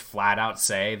 and just flat out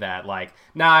say that, like,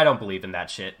 nah, I don't believe in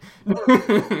that shit.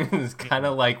 It's kind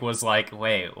of like, was like,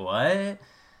 wait, what?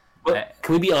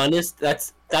 Can we be honest?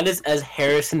 That is as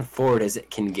Harrison Ford as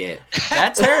it can get.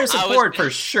 That's Harrison Ford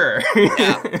for sure.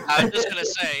 Yeah, I was just gonna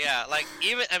say, yeah, like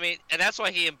even and that's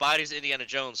why he embodies Indiana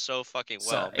Jones so fucking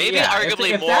well. So, maybe arguably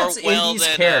if more that's well Indy's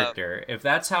than character. If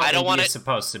that's how Indy is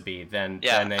supposed to be, then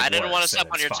I didn't want to step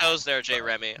on your fine. toes there, Jay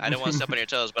Remy. I didn't want to step on your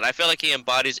toes, but I feel like he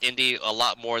embodies Indy a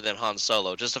lot more than Han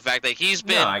Solo. Just the fact that he's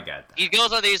been, I get that. he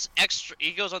goes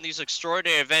on these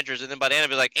extraordinary adventures, and then by the end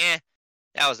of it, like,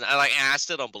 that was I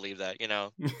still don't believe that. You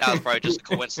know, that was probably just a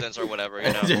coincidence or whatever.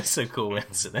 You know, just a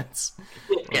coincidence.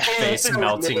 Face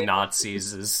melting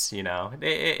Nazis is, you know,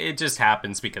 it just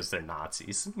happens because they're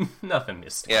Nazis. Nothing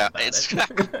mystical about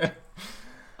it.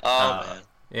 Man.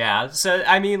 Yeah, so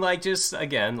I mean, like, just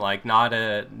again, like, not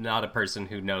a person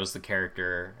who knows the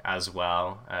character as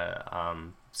well.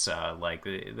 So like,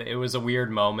 it was a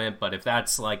weird moment, but if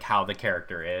that's like how the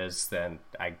character is, then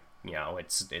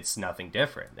it's nothing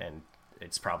different, and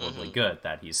it's probably good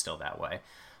that he's still that way.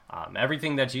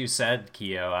 Everything that you said,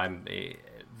 Keo,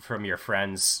 from your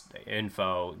friend's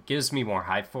info, gives me more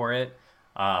hype for it.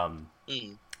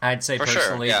 I'd say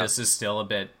personally, this is still a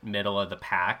bit middle of the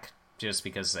pack, just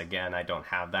because, again, I don't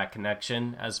have that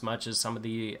connection as much as some of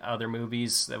the other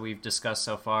movies that we've discussed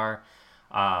so far,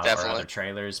 or other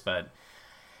trailers. But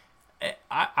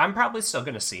I'm probably still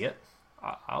going to see it.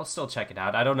 I'll still check it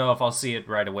out. I don't know if I'll see it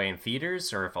right away in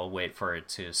theaters or if I'll wait for it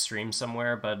to stream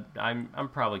somewhere, but I'm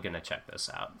probably going to check this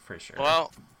out for sure.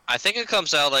 Well, I think it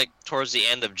comes out like towards the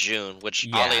end of June, which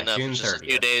oddly enough is just a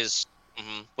few days,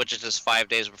 which is just 5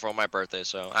 days before my birthday.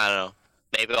 So I don't know.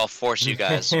 Maybe I'll force you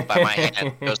guys by my hand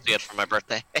to go see it for my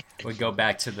birthday. We go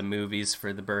back to the movies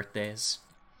for the birthdays.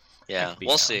 Yeah,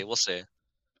 we'll see.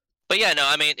 But yeah, no,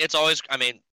 I mean, it's always,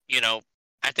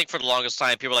 I think for the longest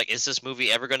time, people were like, is this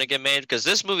movie ever going to get made? Because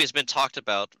this movie has been talked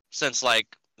about since, like,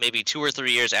 maybe 2 or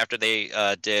 3 years after they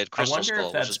did Crystal Skull. I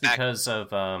wonder if that's because of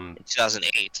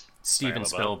 2008. Steven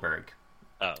Spielberg.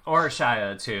 Or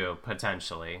Shia, too,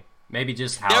 potentially. Maybe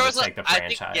just how to take the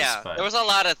franchise. There was a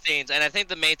lot of things. And I think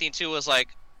the main thing, too, was, like,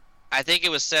 I think it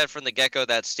was said from the get-go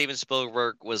that Steven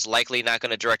Spielberg was likely not going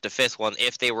to direct a 5th one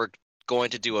if they were going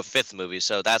to do a 5th movie.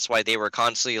 So that's why they were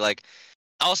constantly, like...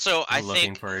 Also, I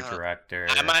looking think for a director.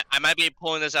 I might be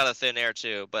pulling this out of thin air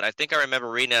too, but I think I remember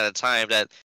reading at the time that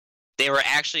they were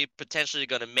actually potentially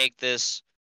going to make this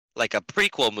like a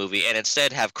prequel movie and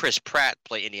instead have Chris Pratt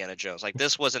play Indiana Jones. Like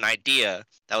this was an idea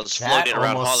that was floated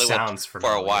around Hollywood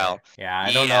for a while. Yeah,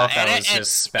 I don't know if that was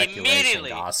just speculation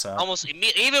gossip.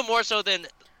 Even more so than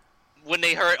when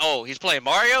they heard, oh, he's playing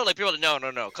Mario. Like people,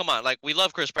 no, come on. Like we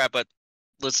love Chris Pratt, but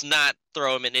let's not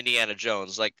throw him in Indiana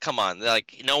Jones. Like come on,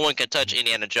 like no one can touch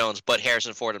Indiana Jones but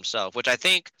Harrison Ford himself, which I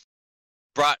think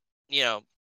brought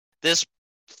this.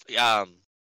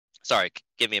 Sorry,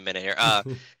 give me a minute here.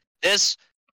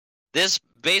 This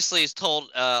basically has told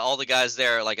all the guys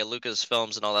there, like at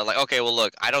Lucasfilms and all that, like, okay, well,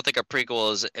 look, I don't think a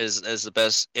prequel is the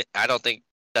best. I don't think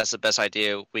that's the best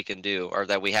idea we can do or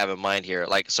that we have in mind here.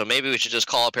 Like, so maybe we should just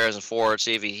call up Harrison Ford,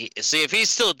 see if he's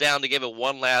still down to give it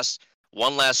one last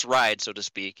ride, so to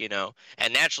speak,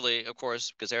 And naturally, of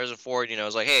course, because Harrison Ford,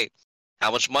 is like, hey,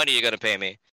 how much money are you gonna pay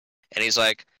me? And he's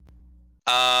like,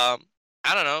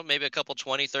 I don't know, maybe a couple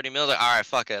 20, 30 mil. Like, all right,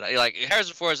 fuck it. Like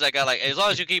Harrison Ford is that guy. Like, as long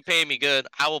as you keep paying me good,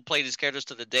 I will play these characters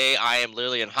to the day I am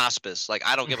literally in hospice. Like,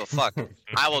 I don't give a fuck.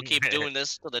 I will keep doing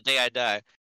this till the day I die.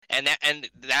 And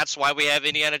that's why we have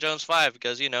Indiana Jones 5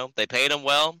 because they paid him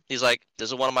well. He's like, this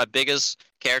is one of my biggest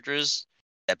characters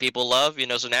that people love. So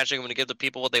naturally I'm going to give the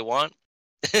people what they want.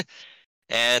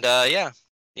 And yeah,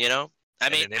 I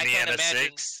mean, in Indiana I can't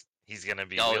imagine. 6, he's gonna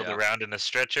be wheeled around in a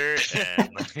stretcher,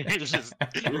 and just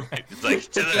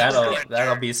like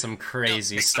that'll be some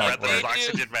crazy stuff.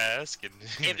 Oxygen mask. And...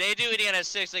 If they do Indiana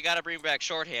 6, they got to bring back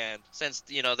Shorthand, since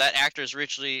that actor's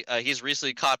he's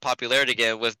recently caught popularity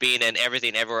again with being in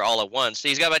Everything Everywhere All at Once.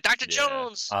 He's got like Dr.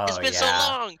 Jones. It's been so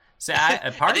long. See,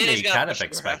 part of me kind of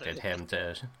expected him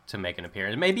to make an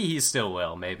appearance. Maybe he still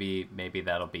will. Maybe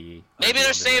that'll be. Maybe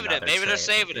they're saving it. Maybe they're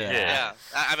saving it. Yeah.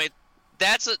 I mean.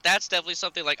 That's definitely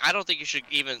something like I don't think you should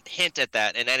even hint at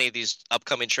that in any of these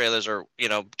upcoming trailers or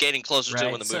getting closer to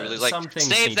when the movie releases. Like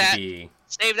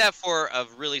save that for a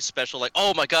really special like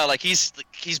oh my god like he's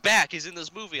back, he's in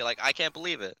this movie, like I can't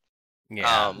believe it.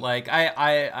 Yeah, like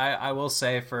I will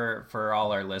say for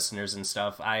all our listeners and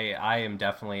stuff, I am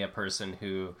definitely a person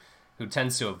who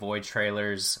tends to avoid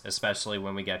trailers, especially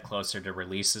when we get closer to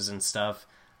releases and stuff.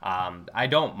 I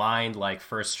don't mind like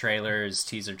first trailers,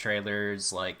 teaser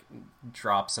trailers, like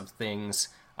drops of things,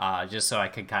 just so I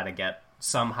can kind of get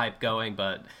some hype going.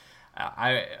 But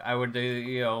I would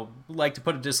like to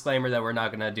put a disclaimer that we're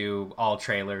not gonna do all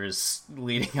trailers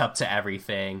leading up to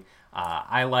everything.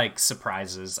 I like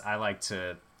surprises. I like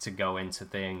to go into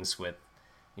things with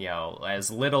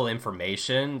as little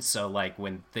information, so like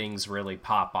when things really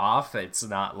pop off, it's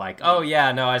not like, oh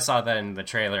yeah, no, I saw that in the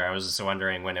trailer, I was just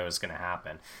wondering when it was going to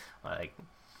happen. Like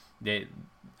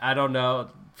I don't know,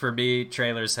 for me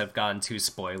trailers have gotten too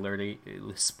spoilery.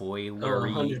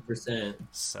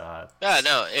 100%. Yeah,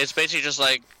 no, it's basically just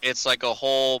like it's like a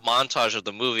whole montage of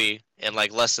the movie in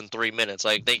like less than 3 minutes.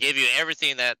 Like they give you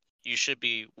everything that you should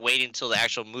be waiting till the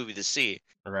actual movie to see.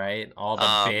 Right, all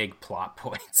the big plot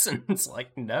points, and it's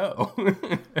like, no.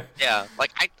 Yeah,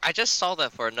 like I just saw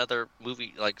that for another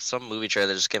movie, like some movie trailer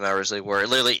that just came out recently, where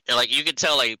literally, like you could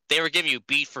tell, like they were giving you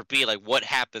beat for beat, like what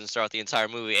happens throughout the entire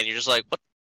movie, and you're just like, what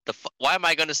the why am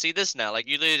I going to see this now? Like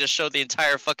you literally just showed the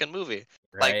entire fucking movie.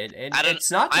 Right, like it's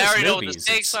not just I already movies, know what the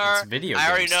stakes are. It's video I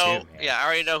already games know. too, man. Yeah, I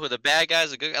already know who the bad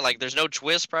guys are. Good. Like, there's no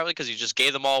twist probably because you just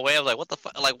gave them all away. I'm like, what the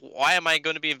fuck? Like, why am I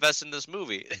going to be invested in this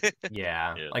movie?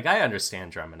 Yeah, like I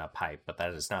understand drumming up hype, but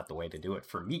that is not the way to do it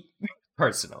for me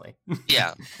personally.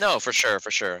 Yeah, no, for sure.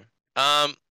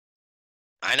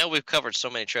 I know we've covered so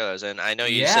many trailers, and I know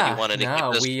you said you wanted to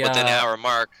keep this within the hour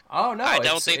mark. Oh no, I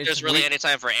don't think there's really any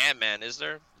time for Ant-Man, is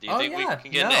there? Do you think we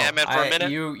can get into Ant-Man for a minute?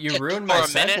 You ruined my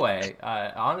segue,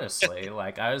 honestly.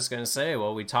 Like I was gonna say,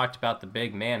 well, we talked about the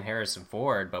big man Harrison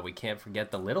Ford, but we can't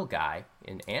forget the little guy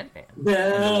in Ant-Man.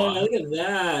 Yeah, look at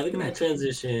that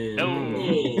transition. No. Oh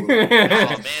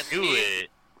man, do it.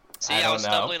 See, I was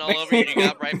stumbling all over you. You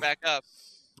got right back up.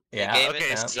 Yeah. You Okay,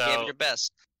 gave it your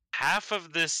best. Half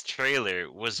of this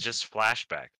trailer was just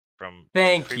flashback from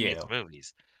Thank previous you.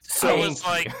 movies. So I was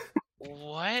like,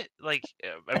 what? Like,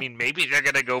 I mean, maybe they're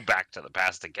gonna go back to the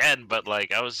past again, but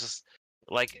like, I was just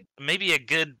like, maybe a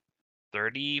good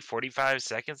 30, 45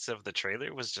 seconds of the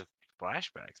trailer was just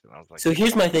flashbacks, and I was like, so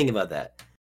here's my thing about that.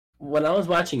 When I was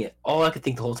watching it, all I could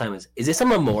think the whole time is this a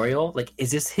memorial? Like,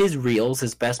 is this his reels,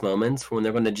 his best moments for when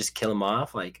they're going to just kill him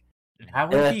off? Like, that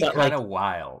would be kind of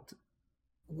wild.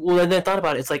 Well, and then I thought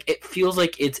about it. It's like it feels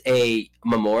like it's a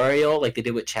memorial, like they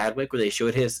did with Chadwick, where they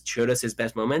showed us his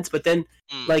best moments. But then,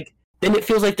 then it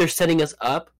feels like they're setting us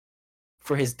up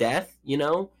for his death,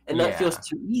 and that feels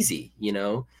too easy,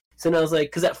 So then I was like,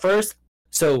 because at first,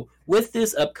 so with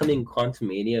this upcoming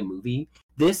Quantumania movie,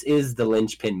 this is the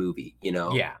linchpin movie,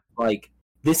 Yeah. Like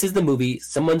this is the movie.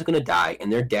 Someone's gonna die,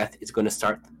 and their death is gonna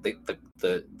start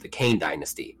the Kane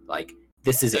dynasty. Like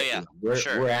this is it. Yeah,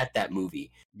 We're at that movie.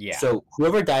 Yeah. So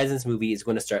whoever dies in this movie is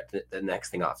going to start the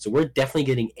next thing off. So we're definitely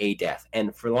getting a death.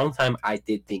 And for a long time, I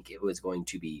did think it was going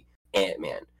to be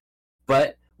Ant-Man.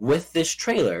 But with this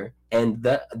trailer and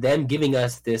them giving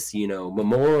us this,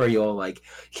 memorial, like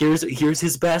here's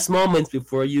his best moments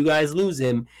before you guys lose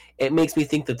him, it makes me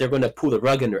think that they're going to pull the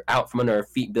rug out from under our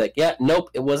feet and be like, yeah,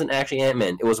 nope, it wasn't actually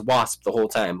Ant-Man. It was Wasp the whole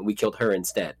time. We killed her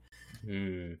instead.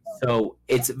 So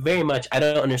it's very much, I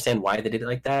don't understand why they did it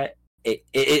like that.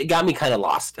 It got me kind of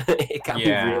lost. It got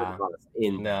me really lost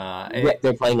in what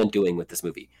they're planning on doing with this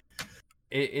movie.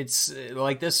 It's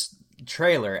like this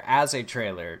trailer, as a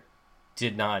trailer,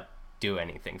 did not do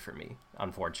anything for me,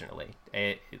 unfortunately.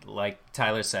 Like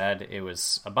Tyler said, it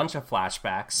was a bunch of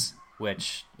flashbacks,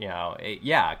 which,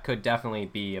 could definitely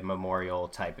be a memorial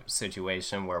type of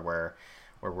situation where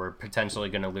we're potentially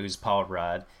going to lose Paul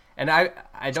Rudd. And I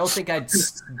don't think I'd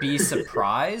be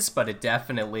surprised, but it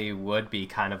definitely would be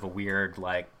kind of a weird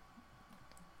way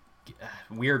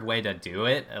to do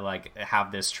it. Like,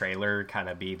 have this trailer kind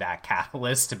of be that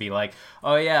catalyst to be like,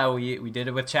 oh yeah, we did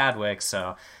it with Chadwick,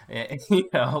 so,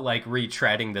 like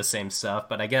retreading the same stuff.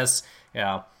 But I guess,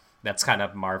 that's kind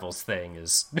of Marvel's thing,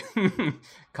 is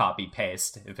copy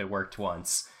paste if it worked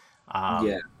once.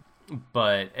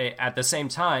 But at the same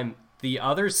time, the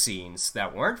other scenes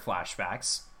that weren't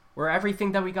flashbacks were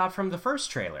everything that we got from the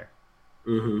first trailer.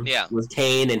 Mm-hmm. Yeah, with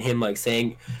Kane and him like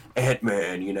saying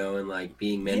Ant-Man, and like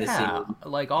being menacing. Yeah,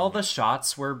 like all the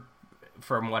shots were,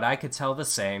 from what I could tell, the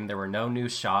same. There were no new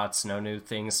shots, no new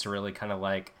things to really kind of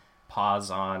like pause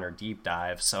on or deep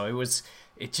dive. So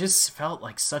it just felt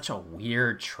like such a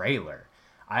weird trailer.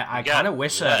 I kind of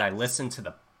wish that I listened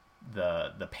to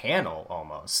the panel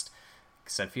almost,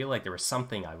 because I feel like there was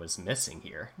something I was missing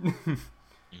here.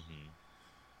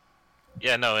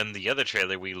 Yeah, no, in the other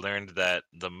trailer we learned that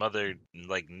the mother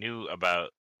knew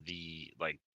about the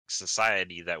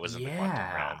society that was in the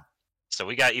quantum realm. So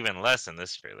we got even less in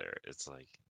this trailer. It's like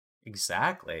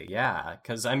exactly, yeah,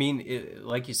 because I mean,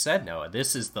 like you said, Noah,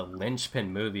 this is the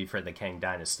linchpin movie for the Kang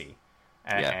Dynasty,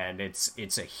 and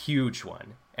it's a huge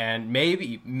one. And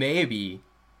maybe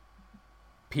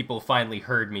people finally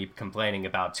heard me complaining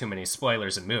about too many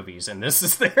spoilers in movies, and this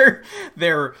is their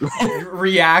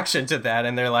reaction to that,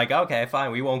 and they're like, okay,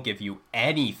 fine, we won't give you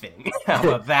anything. How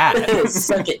about that?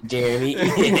 Suck it, Jeremy.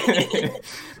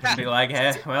 Be like,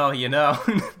 hey, well,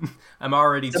 I'm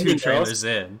already Something 2 trailers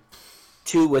in.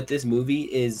 Too, with this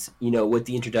movie is, with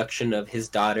the introduction of his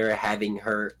daughter having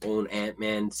her own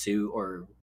Ant-Man suit, or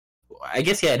I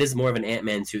guess, it is more of an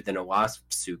Ant-Man suit than a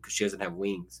Wasp suit because she doesn't have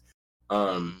wings.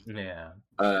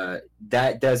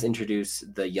 That does introduce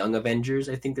the Young Avengers,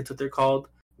 I think that's what they're called,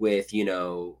 with, you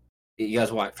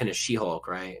guys finished She-Hulk,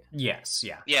 right? Yes,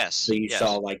 yeah. Yes. So you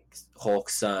saw, like,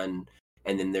 Hulk's son,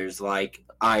 and then there's, like,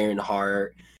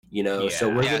 Ironheart,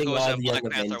 so we're getting all the Young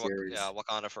Avengers.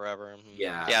 Wakanda Forever.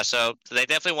 Mm-hmm. Yeah, so they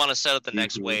definitely want to set up the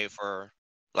next wave for,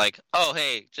 like, oh,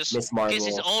 hey, just in case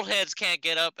these old heads can't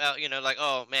get up, out, like,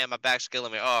 oh, man, my back's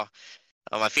killing me,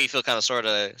 my feet feel kind of sort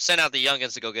of. Send out the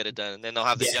youngins to go get it done, and then they'll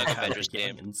have the Young Avengers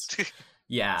game.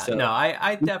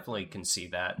 I definitely can see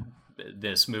that.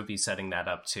 This movie setting that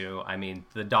up too. I mean,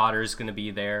 the daughter's going to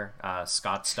be there,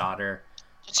 Scott's daughter.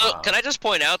 So, can I just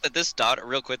point out that this daughter,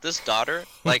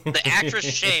 like, the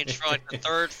actress changed for, like, the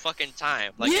 3rd fucking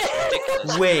time. Like, it's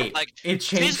ridiculous. Wait, like, it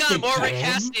changed. She's got more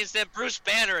recastings than Bruce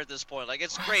Banner at this point. Like,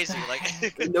 it's crazy.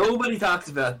 Like, nobody talks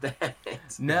about that.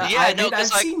 No, I've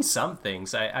seen some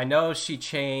things. I know she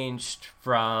changed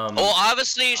from. Well,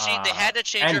 obviously, they had to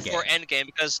change her for Endgame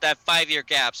because that 5-year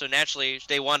gap. So naturally,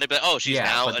 they wanted to be, she's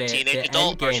now a teenage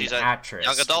adult, or she's a actress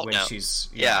young adult when now.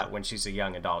 When she's a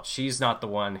young adult. She's not the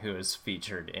one who is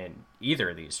featured in either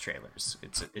of these trailers.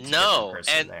 It's a different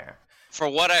person there. For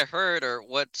what I heard, or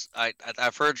what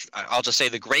I've heard, I'll just say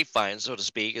the grapevine, so to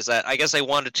speak, is that I guess they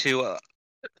wanted to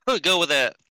go with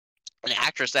an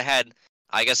actress that had,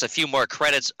 I guess, a few more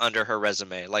credits under her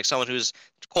resume, like someone who's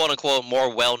quote unquote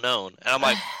more well known. And I'm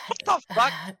like, what the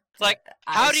fuck? Like,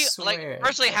 how do you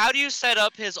personally? How do you set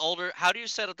up How do you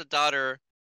set up the daughter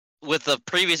with the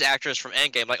previous actress from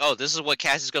Endgame? Like, oh, this is what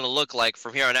Cassie's gonna look like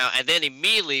from here on out. And then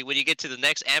immediately when you get to the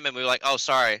next Ant-Man movie, like, oh,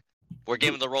 sorry, we're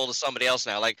giving the role to somebody else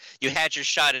now. Like, you had your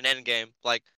shot in Endgame.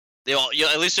 Like,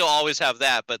 at least you'll always have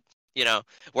that. But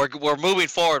we're moving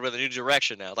forward with a new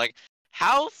direction now. Like,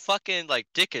 how fucking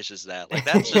dickish is that? Like,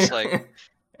 that's just like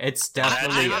it's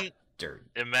definitely dirty.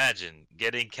 Imagine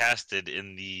getting casted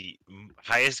in the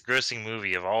highest grossing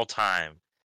movie of all time,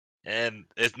 and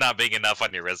it's not big enough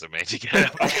on your resume to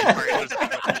get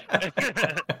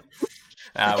it.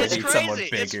 We It's need someone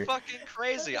crazy. It's bigger. fucking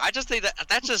crazy. I just think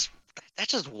that's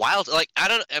just wild. Like I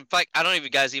don't, in fact, I don't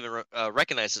even guys even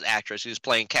recognize this actress who's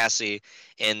playing Cassie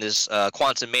in this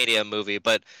Quantum Mania movie.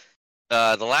 But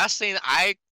the last thing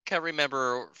I can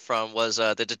remember from was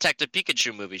the Detective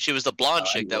Pikachu movie. She was the blonde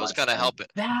chick that was kind of helping.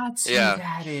 That's who Yeah.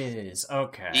 that is.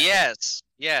 Okay. Yes.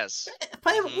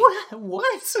 But Mhm.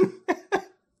 what?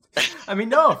 I mean,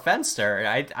 no offense to her.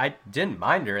 I didn't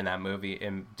mind her in that movie,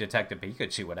 in Detective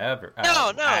Pikachu, whatever.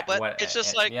 No, but it's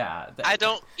just like, yeah. I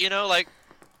don't, like,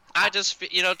 I just,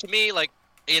 to me, like,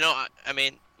 I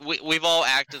mean, we've all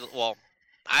acted. Well,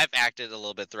 I've acted a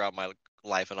little bit throughout my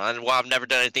life, and while I've never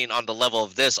done anything on the level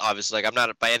of this, obviously, like I'm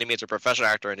not by any means a professional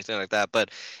actor or anything like that.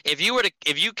 But if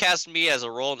you cast me as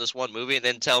a role in this one movie and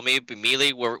then tell me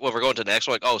immediately when we're going to the next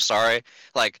one, like, oh, sorry,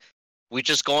 like we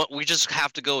just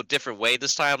have to go a different way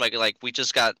this time. Like we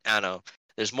just got, I don't know.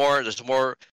 There's more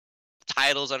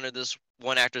titles under this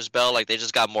one actor's belt. Like they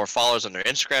just got more followers on their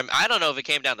Instagram. I don't know if it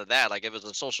came down to that, like if it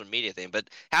was a social media thing. But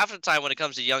half the time when it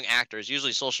comes to young actors,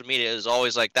 usually social media is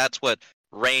always like that's what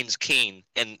reigns king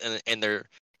in their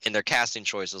casting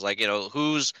choices. Like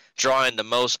who's drawing the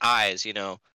most eyes. In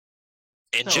So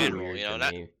general, weird to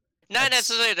not me.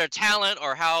 necessarily their talent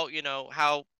or how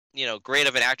great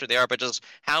of an actor they are, but just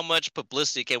how much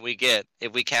publicity can we get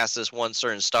if we cast this one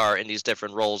certain star in these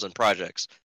different roles and projects.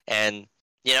 And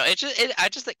I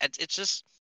just think it's just.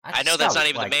 I know that's got, not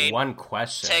even the main one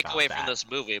question takeaway about from that. this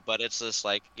movie, but it's just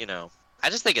like I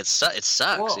just think it sucks.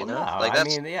 Well, no, like I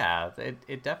mean, yeah,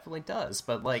 it definitely does.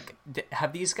 But like,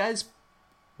 have these guys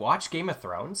watched Game of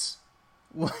Thrones?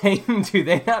 Like, do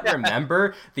they not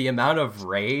remember the amount of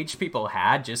rage people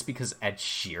had just because Ed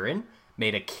Sheeran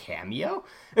made a cameo?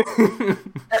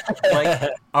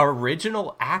 Like,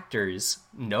 original actors,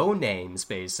 no names,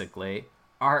 basically,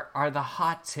 are the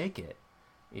hot ticket.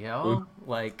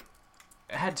 Like,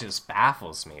 that just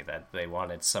baffles me that they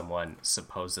wanted someone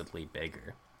supposedly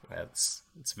bigger. It's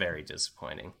very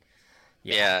disappointing.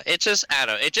 Yeah, it just I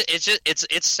don't know.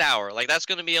 It's sour. Like that's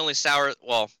gonna be only sour.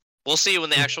 Well, we'll see when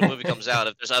the actual movie comes out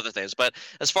if there's other things. But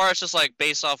as far as just like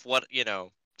based off what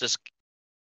just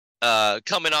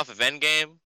coming off of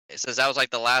Endgame, since that was like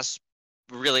the last.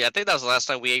 Really, I think that was the last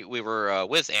time we were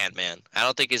with Ant-Man. I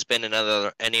don't think he's been in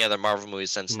any other Marvel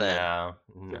movies since then. No.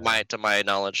 To my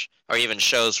knowledge, or even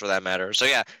shows for that matter. So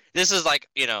yeah, this is like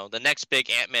the next big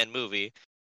Ant-Man movie,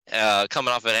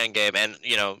 coming off an Endgame, and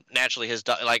naturally his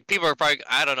like people are probably,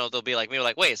 I don't know, they'll be like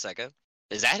wait a second,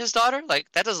 is that his daughter? Like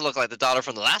that doesn't look like the daughter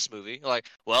from the last movie. Like,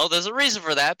 well, there's a reason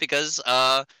for that because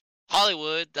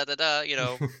Hollywood,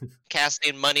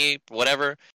 casting money,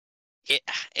 whatever.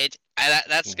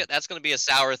 That's going to be a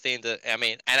sour thing I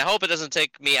mean, and I hope it doesn't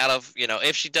take me out of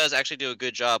if she does actually do a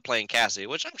good job playing Cassie,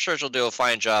 which I'm sure she'll do a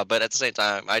fine job, but at the same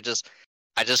time I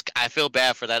feel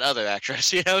bad for that other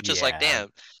actress, like damn,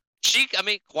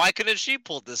 why couldn't she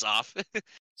pull this off?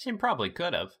 She probably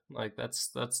could have. Like that's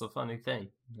the funny thing.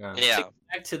 Yeah.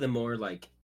 Back to the more like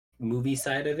movie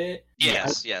side of it.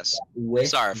 Yes.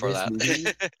 Sorry for that. Movie,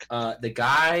 the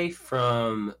guy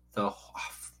from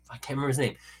I can't remember his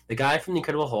name. The guy from The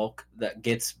Incredible Hulk that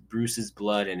gets Bruce's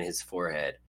blood in his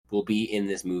forehead will be in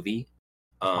this movie.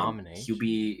 Abomination.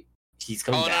 He's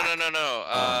coming back. No.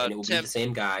 And it will be the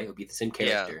same guy. It will be the same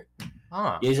character.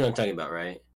 Huh. You know what I'm talking about,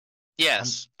 right?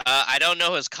 Yes. I don't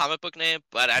know his comic book name,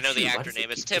 but I know the Shoot, actor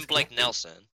name. It's Tim Blake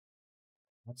Nelson.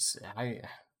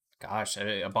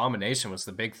 Abomination was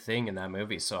the big thing in that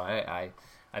movie. So I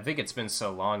think it's been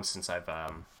so long since I've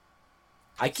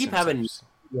I keep having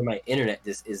my internet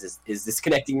is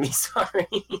disconnecting me. Sorry.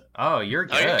 Oh, you're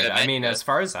good. You're good, I mean, man. as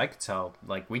far as I could tell,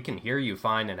 like we can hear you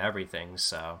fine and everything.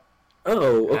 So.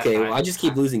 Oh, okay. Well, I just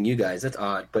keep losing you guys. That's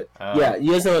odd. But yeah,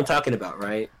 you guys know what I'm talking about,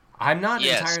 right? I'm not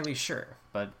Yes. entirely sure,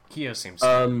 but Kyo seems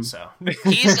to. So.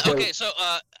 He's okay. So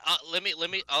let me.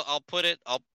 I'll put it.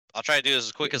 I'll try to do this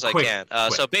as quick as I can.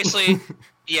 Quick. So basically,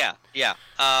 yeah.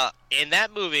 In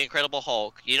that movie, Incredible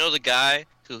Hulk, the guy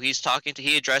who he's talking to,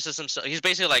 he addresses himself. He's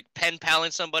basically like pen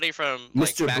paling somebody from like,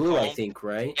 Mr. back Blue, home. I think,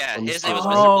 right? Yeah, Or his Mr. name was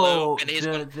Blue. Oh, Mr.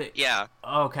 Blue, and he's yeah.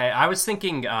 Okay, I was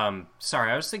thinking.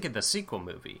 Sorry, I was thinking the sequel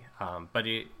movie. But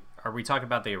are we talking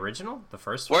about the original, the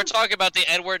first one? We're talking about the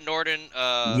Edward Norton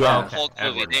Yeah. Hulk Okay,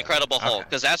 movie, Edward The Incredible Norton. Hulk, Okay.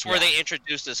 because that's where Yeah. they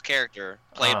introduced this character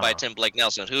played by Oh. Tim Blake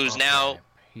Nelson, who's Okay. now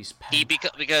He's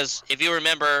because if you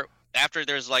remember, after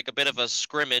there's like a bit of a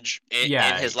scrimmage in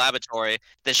his laboratory,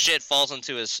 the shit falls on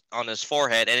his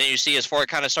forehead, and then you see his forehead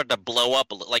kind of start to blow up.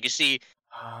 Like you see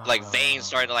like veins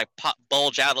starting to like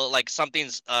bulge out, like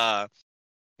something's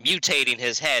mutating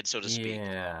his head, so to speak.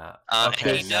 Yeah. And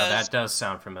Okay. he No, does- that does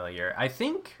sound familiar. I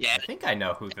think. Yeah. I think I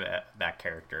know who that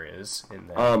character is in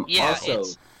there. Yeah, Also,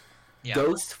 Yeah.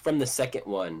 Ghost from the second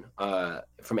one,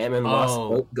 from Ant-Man and the Wasp.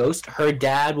 Oh. Ghost, her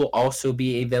dad will also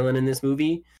be a villain in this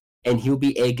movie, and he'll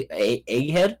be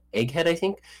Egghead, I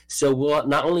think. So we'll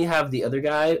not only have the other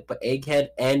guy, but Egghead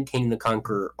and King the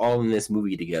Conqueror all in this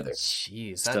movie together.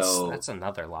 Jeez, So- that's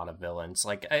another lot of villains.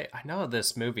 Like I know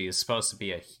this movie is supposed to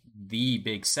be the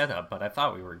big setup, but I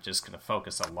thought we were just going to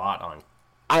focus a lot on.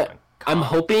 I'm Kong.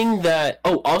 hoping that.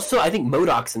 Oh, also, I think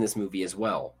MODOK's in this movie as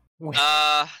well.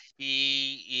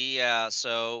 Yeah.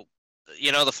 So,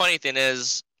 the funny thing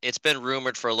is, it's been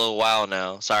rumored for a little while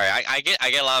now. Sorry, I get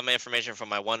a lot of my information from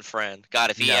my one friend. God,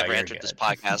 if he No, ever you're entered good. this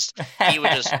podcast, he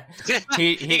would just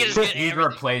he could just get he'd everything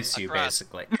replace you across.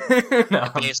 basically. No,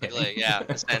 I'm basically, kidding. yeah,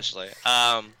 essentially.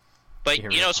 But Here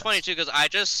it's we funny are. too because I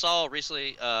just saw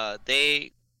recently. I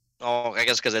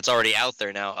guess because it's already out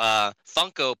there now.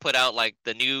 Funko put out like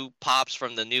the new pops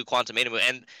from the new Quantumania movie,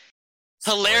 and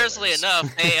hilariously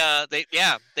Spoilers. enough,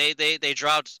 they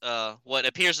dropped what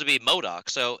appears to be MODOK.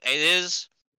 So it is.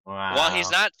 Wow. Well,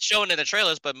 he's not shown in the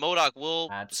trailers, but MODOK will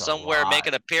That's a somewhere make lot.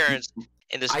 an appearance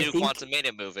in this I new think-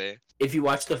 Quantumania movie. If you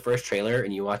watch the first trailer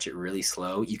and you watch it really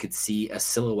slow, you could see a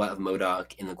silhouette of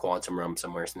MODOK in the quantum realm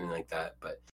somewhere, something like that.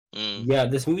 But Mm. yeah,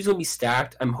 this movie's gonna be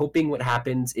stacked. I'm hoping what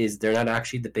happens is they're not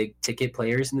actually the big ticket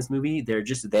players in this movie. They're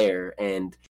just there,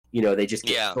 and they just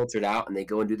get Yeah. filtered out and they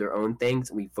go and do their own things.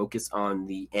 And we focus on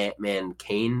the Ant-Man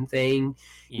Kane thing.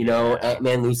 Yeah.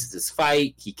 Ant-Man loses his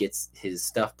fight. He gets his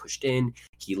stuff pushed in.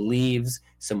 He leaves.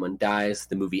 Someone dies.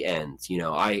 The movie ends.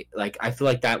 I feel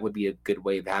like that would be a good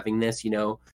way of having this.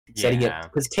 Setting Yeah. it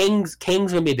because Kang's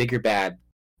gonna be a bigger bad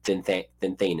than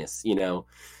Thanos.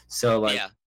 So like. Yeah.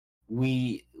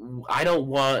 I don't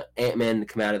want Ant-Man to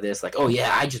come out of this like, oh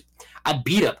yeah, I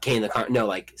beat up Kane the Con. No,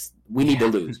 like we need to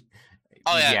lose.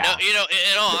 Oh yeah, no,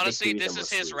 in all The honesty, victory is this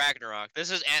is almost his sweet. Ragnarok.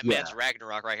 This is Ant-Man's Yeah.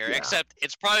 Ragnarok right here. Yeah. Except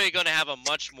it's probably going to have a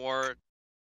much more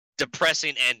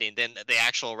depressing ending than the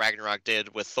actual Ragnarok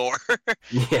did with Thor.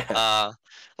 Yeah.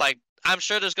 Like I'm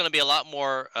sure there's going to be a lot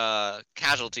more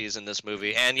casualties in this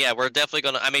movie, and yeah, we're definitely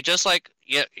going to. I mean, just like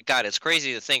God, it's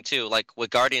crazy to think too. Like with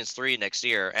Guardians 3 next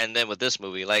year, and then with this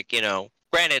movie, like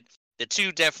granted, the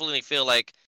two definitely feel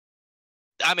like.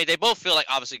 I mean, they both feel like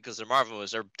obviously because they're Marvel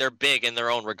movies, they're big in their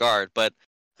own regard, but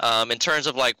in terms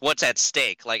of like what's at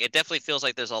stake, like it definitely feels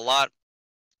like there's a lot.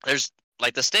 There's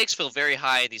like the stakes feel very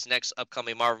high in these next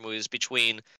upcoming Marvel movies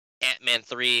between Ant-Man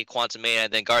 3, Quantumania,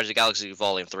 and then Guardians of the Galaxy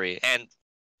Volume 3. And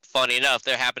funny enough,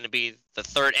 there happen to be the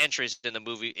third entries in the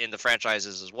movie in the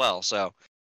franchises as well. So,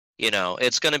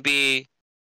 it's going to be.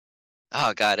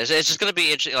 Oh God, it's just going to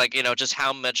be interesting. Like just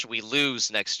how much we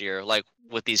lose next year, like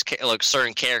with these like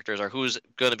certain characters, or who's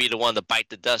going to be the one to bite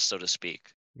the dust, so to speak.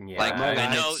 Yeah. Like, my I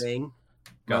last know- thing.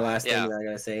 Go. My last Yeah. thing that I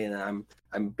gotta say, and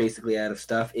I'm basically out of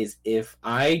stuff, is if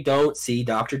I don't see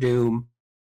Doctor Doom.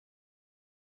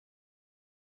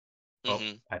 Oh,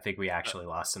 Mhm. I think we actually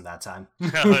lost him that time.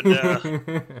 Oh,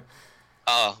 no.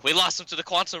 Oh, we lost him to the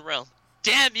quantum realm.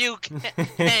 Damn you,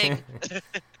 Kang!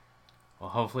 Well,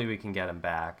 hopefully we can get him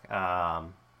back.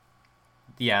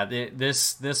 Yeah,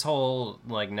 this whole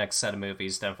like next set of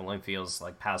movies definitely feels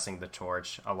like passing the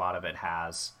torch. A lot of it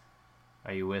has.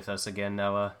 Are you with us again,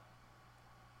 Noah?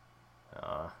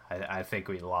 I think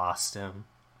we lost him.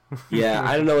 Yeah,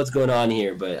 I don't know what's going on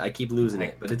here, but I keep losing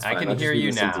it. But it's I fine. can I'll just hear you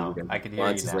re-listen to now. again I can hear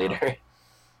once you now. later.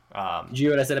 Did you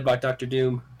hear what I said about Doctor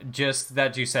Doom? Just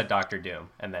that you said Doctor Doom,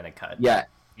 and then it cut. Yeah.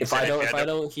 You If said I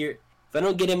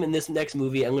don't get him in this next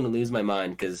movie, I'm gonna lose my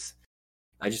mind because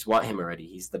I just want him already.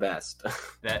 He's the best.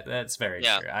 That's very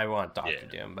Yeah. true. I want Doctor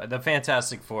Yeah. Doom, but the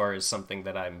Fantastic Four is something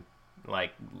that I'm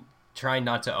like trying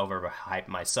not to overhype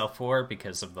myself for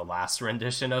because of the last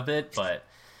rendition of it. But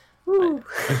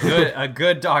a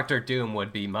good Doctor Doom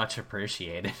would be much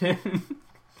appreciated.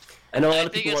 I know a lot I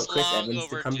of think people it's want Chris long Evans to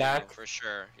overdue come back. for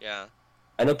sure. Yeah.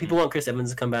 I know people want Chris Evans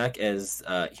to come back as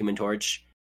Human Torch.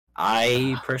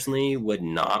 I personally would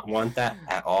not want that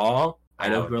at all. I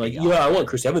know That people are would like, be yeah, I awful. want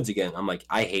Chris Evans again. I'm like,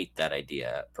 I hate that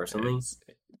idea personally.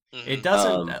 Mhm. It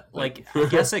doesn't Um, like. I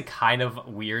guess it kind of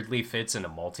weirdly fits in a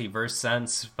multiverse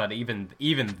sense, but even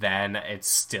then, it's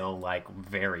still like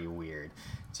very weird.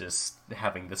 Just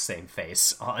having the same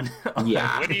face on.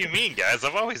 Yeah. What do you mean, guys?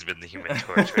 I've always been the Human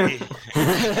Torch. What do you-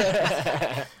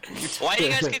 Why do you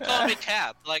guys keep calling me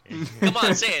Cap? Like, come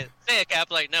on, say it. Say it,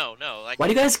 Cap. Like, no. Like, Why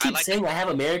do you guys I keep like saying I have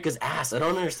America's ass? I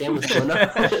don't understand what's going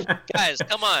on. guys,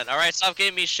 come on, all right? Stop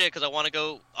giving me shit because I want to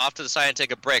go off to the side and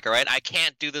take a break, all right? I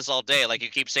can't do this all day like you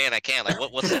keep saying I can. Like,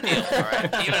 what's the deal, all right?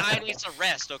 Even I need some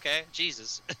rest, okay?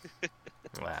 Jesus.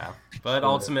 Wow. But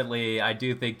ultimately, I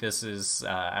do think this is,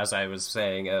 as I was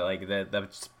saying, like the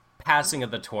passing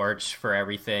of the torch for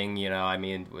everything. I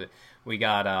mean, we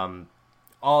got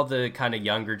all the kind of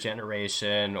younger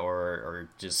generation or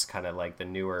just kind of like the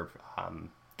newer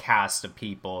cast of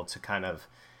people to kind of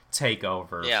take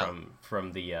over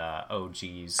from the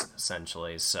OGs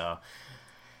essentially. So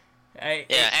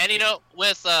and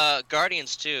with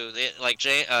Guardians too,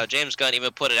 James Gunn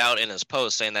even put it out in his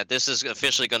post saying that this is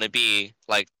officially going to be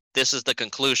like, this is the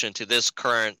conclusion to this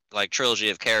current like trilogy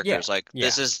of characters.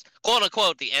 This is quote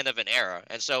unquote the end of an era.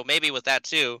 And so maybe with that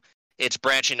too, it's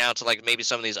branching out to like maybe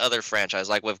some of these other franchises.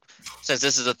 Like since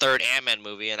this is the third Ant-Man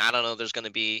movie, and I don't know, there's going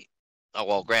to be,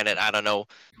 granted, I don't know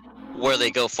where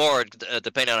they go forward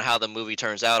depending on how the movie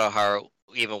turns out or how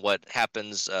even what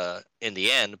happens in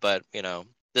the end. But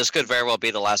this could very well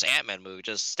be the last Ant-Man movie,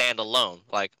 just stand alone.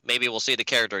 Like maybe we'll see the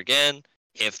character again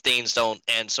if things don't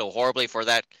end so horribly for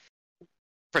that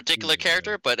particular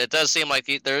character, but it does seem like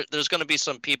there's going to be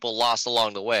some people lost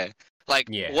along the way. Like,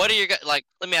 what are you guys, like,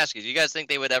 let me ask you, do you guys think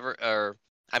they would ever, or,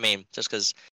 I mean, just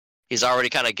because he's already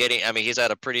kind of he's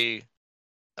at a pretty,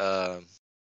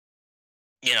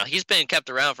 he's been kept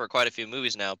around for quite a few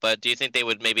movies now, but do you think they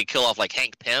would maybe kill off, like,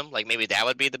 Hank Pym? Like, maybe that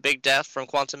would be the big death from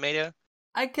Quantumania?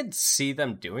 I could see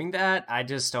them doing that. I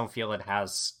just don't feel it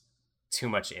has too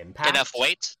much impact. Enough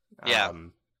weight? Yeah.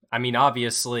 I mean,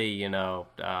 obviously,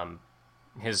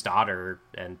 his daughter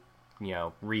and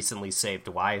recently saved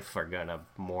wife are gonna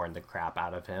mourn the crap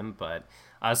out of him, but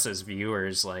us as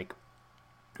viewers, like,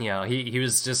 he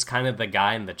was just kind of the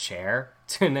guy in the chair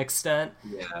to an extent,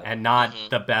 and not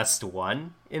the best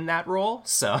one in that role.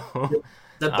 So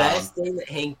the best thing that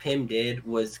Hank Pym did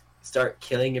was start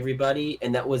killing everybody,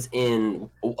 and that was in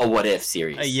a What If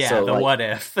series. What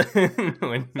If. So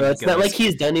it's not like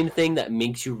he's done anything that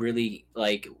makes you really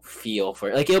like feel for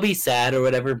it. Like, it'll be sad or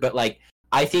whatever, but like,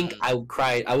 I think I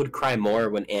would cry more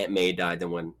when Aunt May died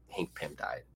than when Hank Pym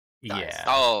died. Yeah.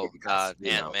 Oh, God,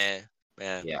 Aunt May.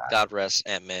 Man, God rest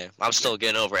Aunt May. I'm still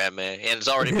getting over Aunt May, and it's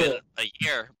already been a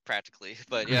year practically.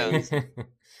 But God.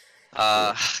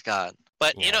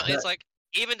 But it's like,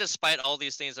 even despite all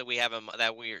these things that we have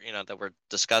that we're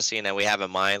discussing and we have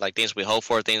in mind, like things we hope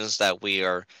for, things that we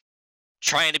are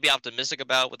trying to be optimistic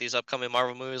about with these upcoming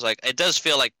Marvel movies, like it does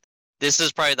feel like this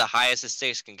is probably the highest the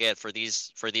stakes can get for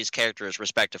these characters,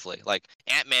 respectively. Like,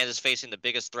 Ant-Man is facing the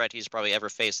biggest threat he's probably ever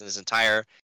faced in his entire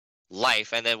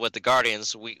life, and then with the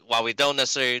Guardians, while we don't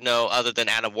necessarily know, other than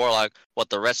Adam Warlock,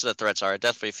 what the rest of the threats are, it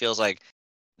definitely feels like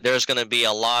there's going to be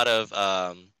a lot of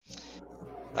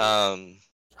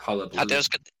hullabaloo.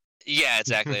 Yeah,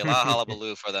 exactly. A lot of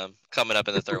hullabaloo for them coming up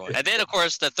in the third one. And then, of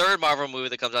course, the third Marvel movie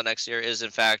that comes out next year is, in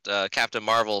fact, Captain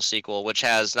Marvel sequel, which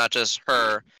has not just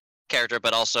her character,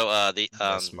 but also the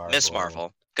Miss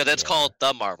Marvel, because it's called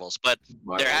The Marvels. But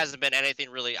there hasn't been anything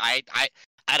really.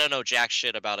 I don't know jack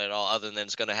shit about it at all, other than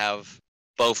it's going to have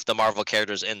both the Marvel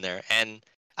characters in there, and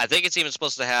I think it's even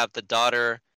supposed to have the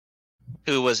daughter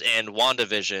who was in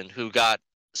WandaVision, who got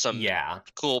some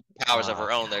cool powers of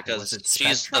her own there, because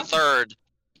she's the third.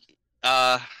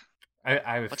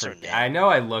 What's her name? I know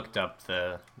I looked up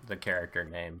the character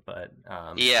name, but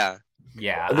they're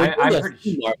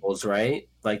pretty Marvels, right?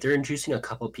 Like, they're introducing a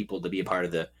couple people to be a part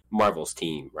of the Marvels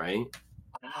team, right?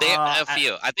 They have a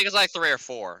few. I think it's like 3 or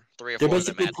 4. They're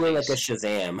basically playing like a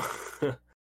Shazam.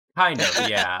 Kind of,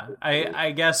 yeah. I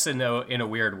guess in a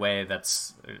weird way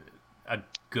that's a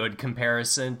good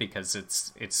comparison, because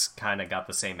it's kind of got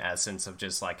the same essence of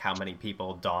just like how many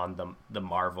people don the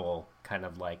Marvel kind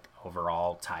of like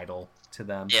overall title to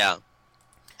them. Yeah.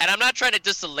 And I'm not trying to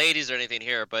diss the ladies or anything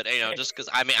here, but just because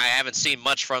I haven't seen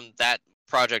much from that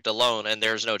project alone, and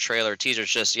there's no trailer teasers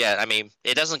just yet. I mean,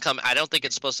 it doesn't come. I don't think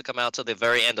it's supposed to come out till the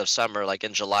very end of summer, like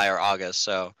in July or August.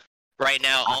 So right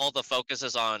now, all the focus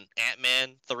is on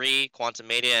Ant-Man 3,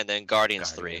 Quantumania, and then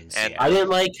Guardians 3. And I didn't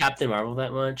like Captain Marvel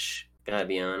that much, gotta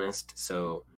be honest.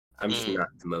 So I'm just not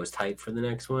the most hyped for the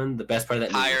next one. The best part of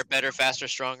that movie higher, better, faster,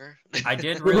 stronger. I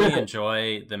did really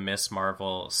enjoy the Miss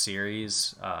Marvel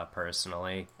series,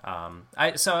 personally. I'm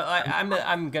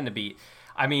gonna be.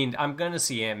 I mean, I'm gonna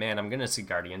see Ant-Man. I'm gonna see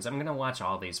Guardians. I'm gonna watch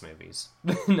all these movies,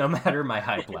 no matter my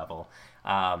hype level.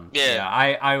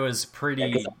 I was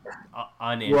pretty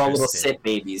uninterested. We're all little sick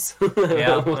babies.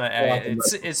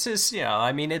 It's just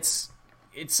I mean, it's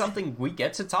something we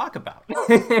get to talk about.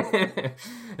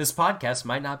 This podcast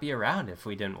might not be around if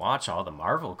we didn't watch all the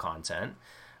Marvel content.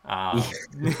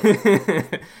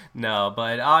 No,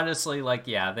 but honestly, like,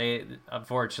 they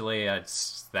unfortunately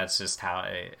that's just how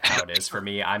it is for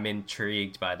me. I'm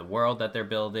intrigued by the world that they're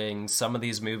building. Some of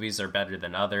these movies are better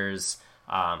than others.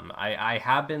 I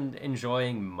have been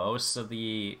enjoying most of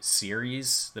the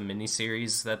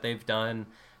miniseries that they've done.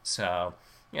 So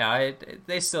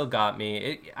they still got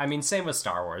me. I mean, same with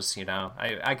Star Wars.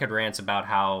 I could rant about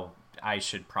how I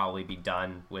should probably be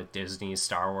done with Disney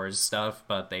Star Wars stuff,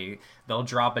 but they'll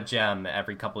drop a gem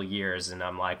every couple of years, and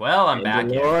I'm like, well, I'm back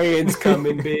in. Mandalorian's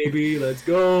coming, baby. Let's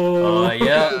go.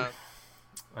 Yeah.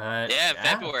 Yeah, in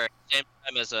February, same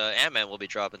time as Ant-Man will be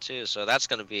dropping too. So that's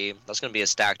gonna be a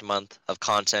stacked month of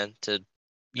content to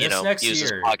use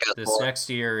this podcast this for. next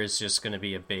year is just going to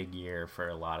be a big year for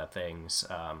a lot of things,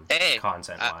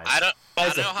 content-wise. I don't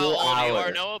That's know a how full old you are,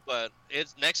 hour. Noah, but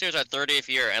next year's our 30th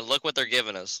year, and look what they're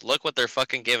giving us. Look what they're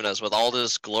fucking giving us with all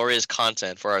this glorious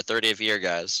content for our 30th year,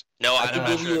 guys. No, I I'm could not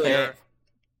give sure. you an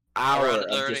hour Around of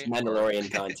 30. just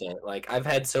Mandalorian content. Like, I've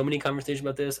had so many conversations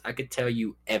about this. I could tell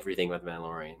you everything about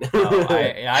Mandalorian.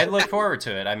 I look forward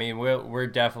to it. I mean, we're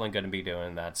definitely going to be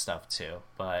doing that stuff too.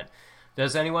 But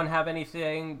does anyone have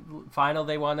anything final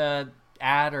they want to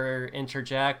add or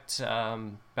interject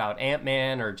about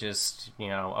Ant-Man, or just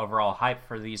overall hype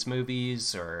for these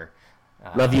movies? Or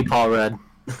Love you, Paul Rudd.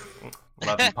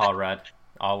 love you, Paul Rudd,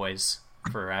 always,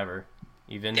 forever.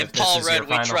 Even if this Paul is Rudd, your we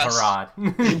final trust.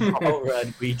 hurrah. Paul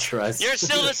Rudd, we trust. You're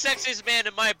still the sexiest man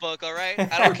in my book, all right?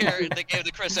 I don't care if they gave it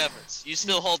to Chris Evans. You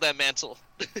still hold that mantle.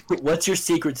 What's your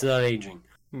secret to not aging?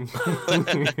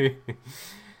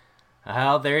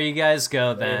 Well, there you guys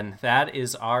go then. That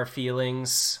is our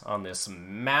feelings on this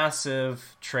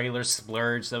massive trailer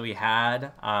splurge that we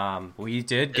had. We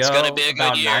did go It's gonna be a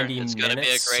about good year. 90 It's minutes. gonna be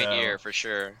a great so- year for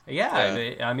sure.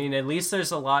 Yeah, I mean, at least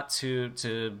there's a lot to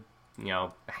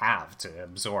have to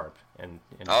absorb. And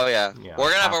Oh yeah, Yeah,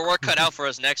 we're gonna have our work cut out for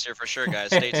us next year for sure, guys.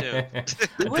 Stay tuned.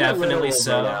 We went Definitely a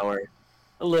so.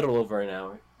 little over an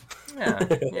hour.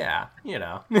 Yeah,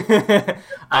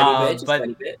 Tiny bit, just but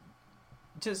tiny bit.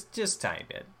 just tiny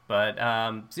bit.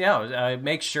 But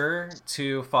make sure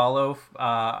to follow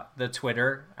the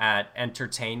Twitter at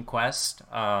EntertainQuest.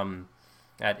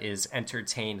 That is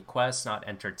Entertain Quest, not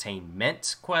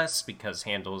Entertainment Quest, because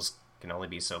handles can only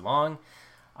be so long.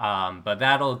 But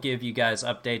that'll give you guys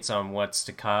updates on what's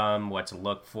to come, what to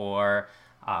look for.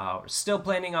 We're still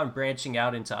planning on branching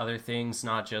out into other things,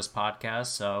 not just podcasts,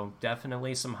 so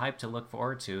definitely some hype to look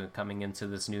forward to coming into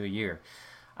this new year.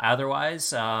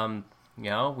 Otherwise,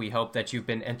 we hope that you've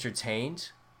been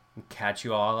entertained. Catch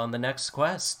you all on the next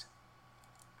quest.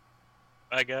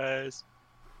 Bye, guys.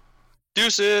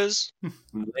 Deuces.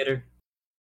 Later.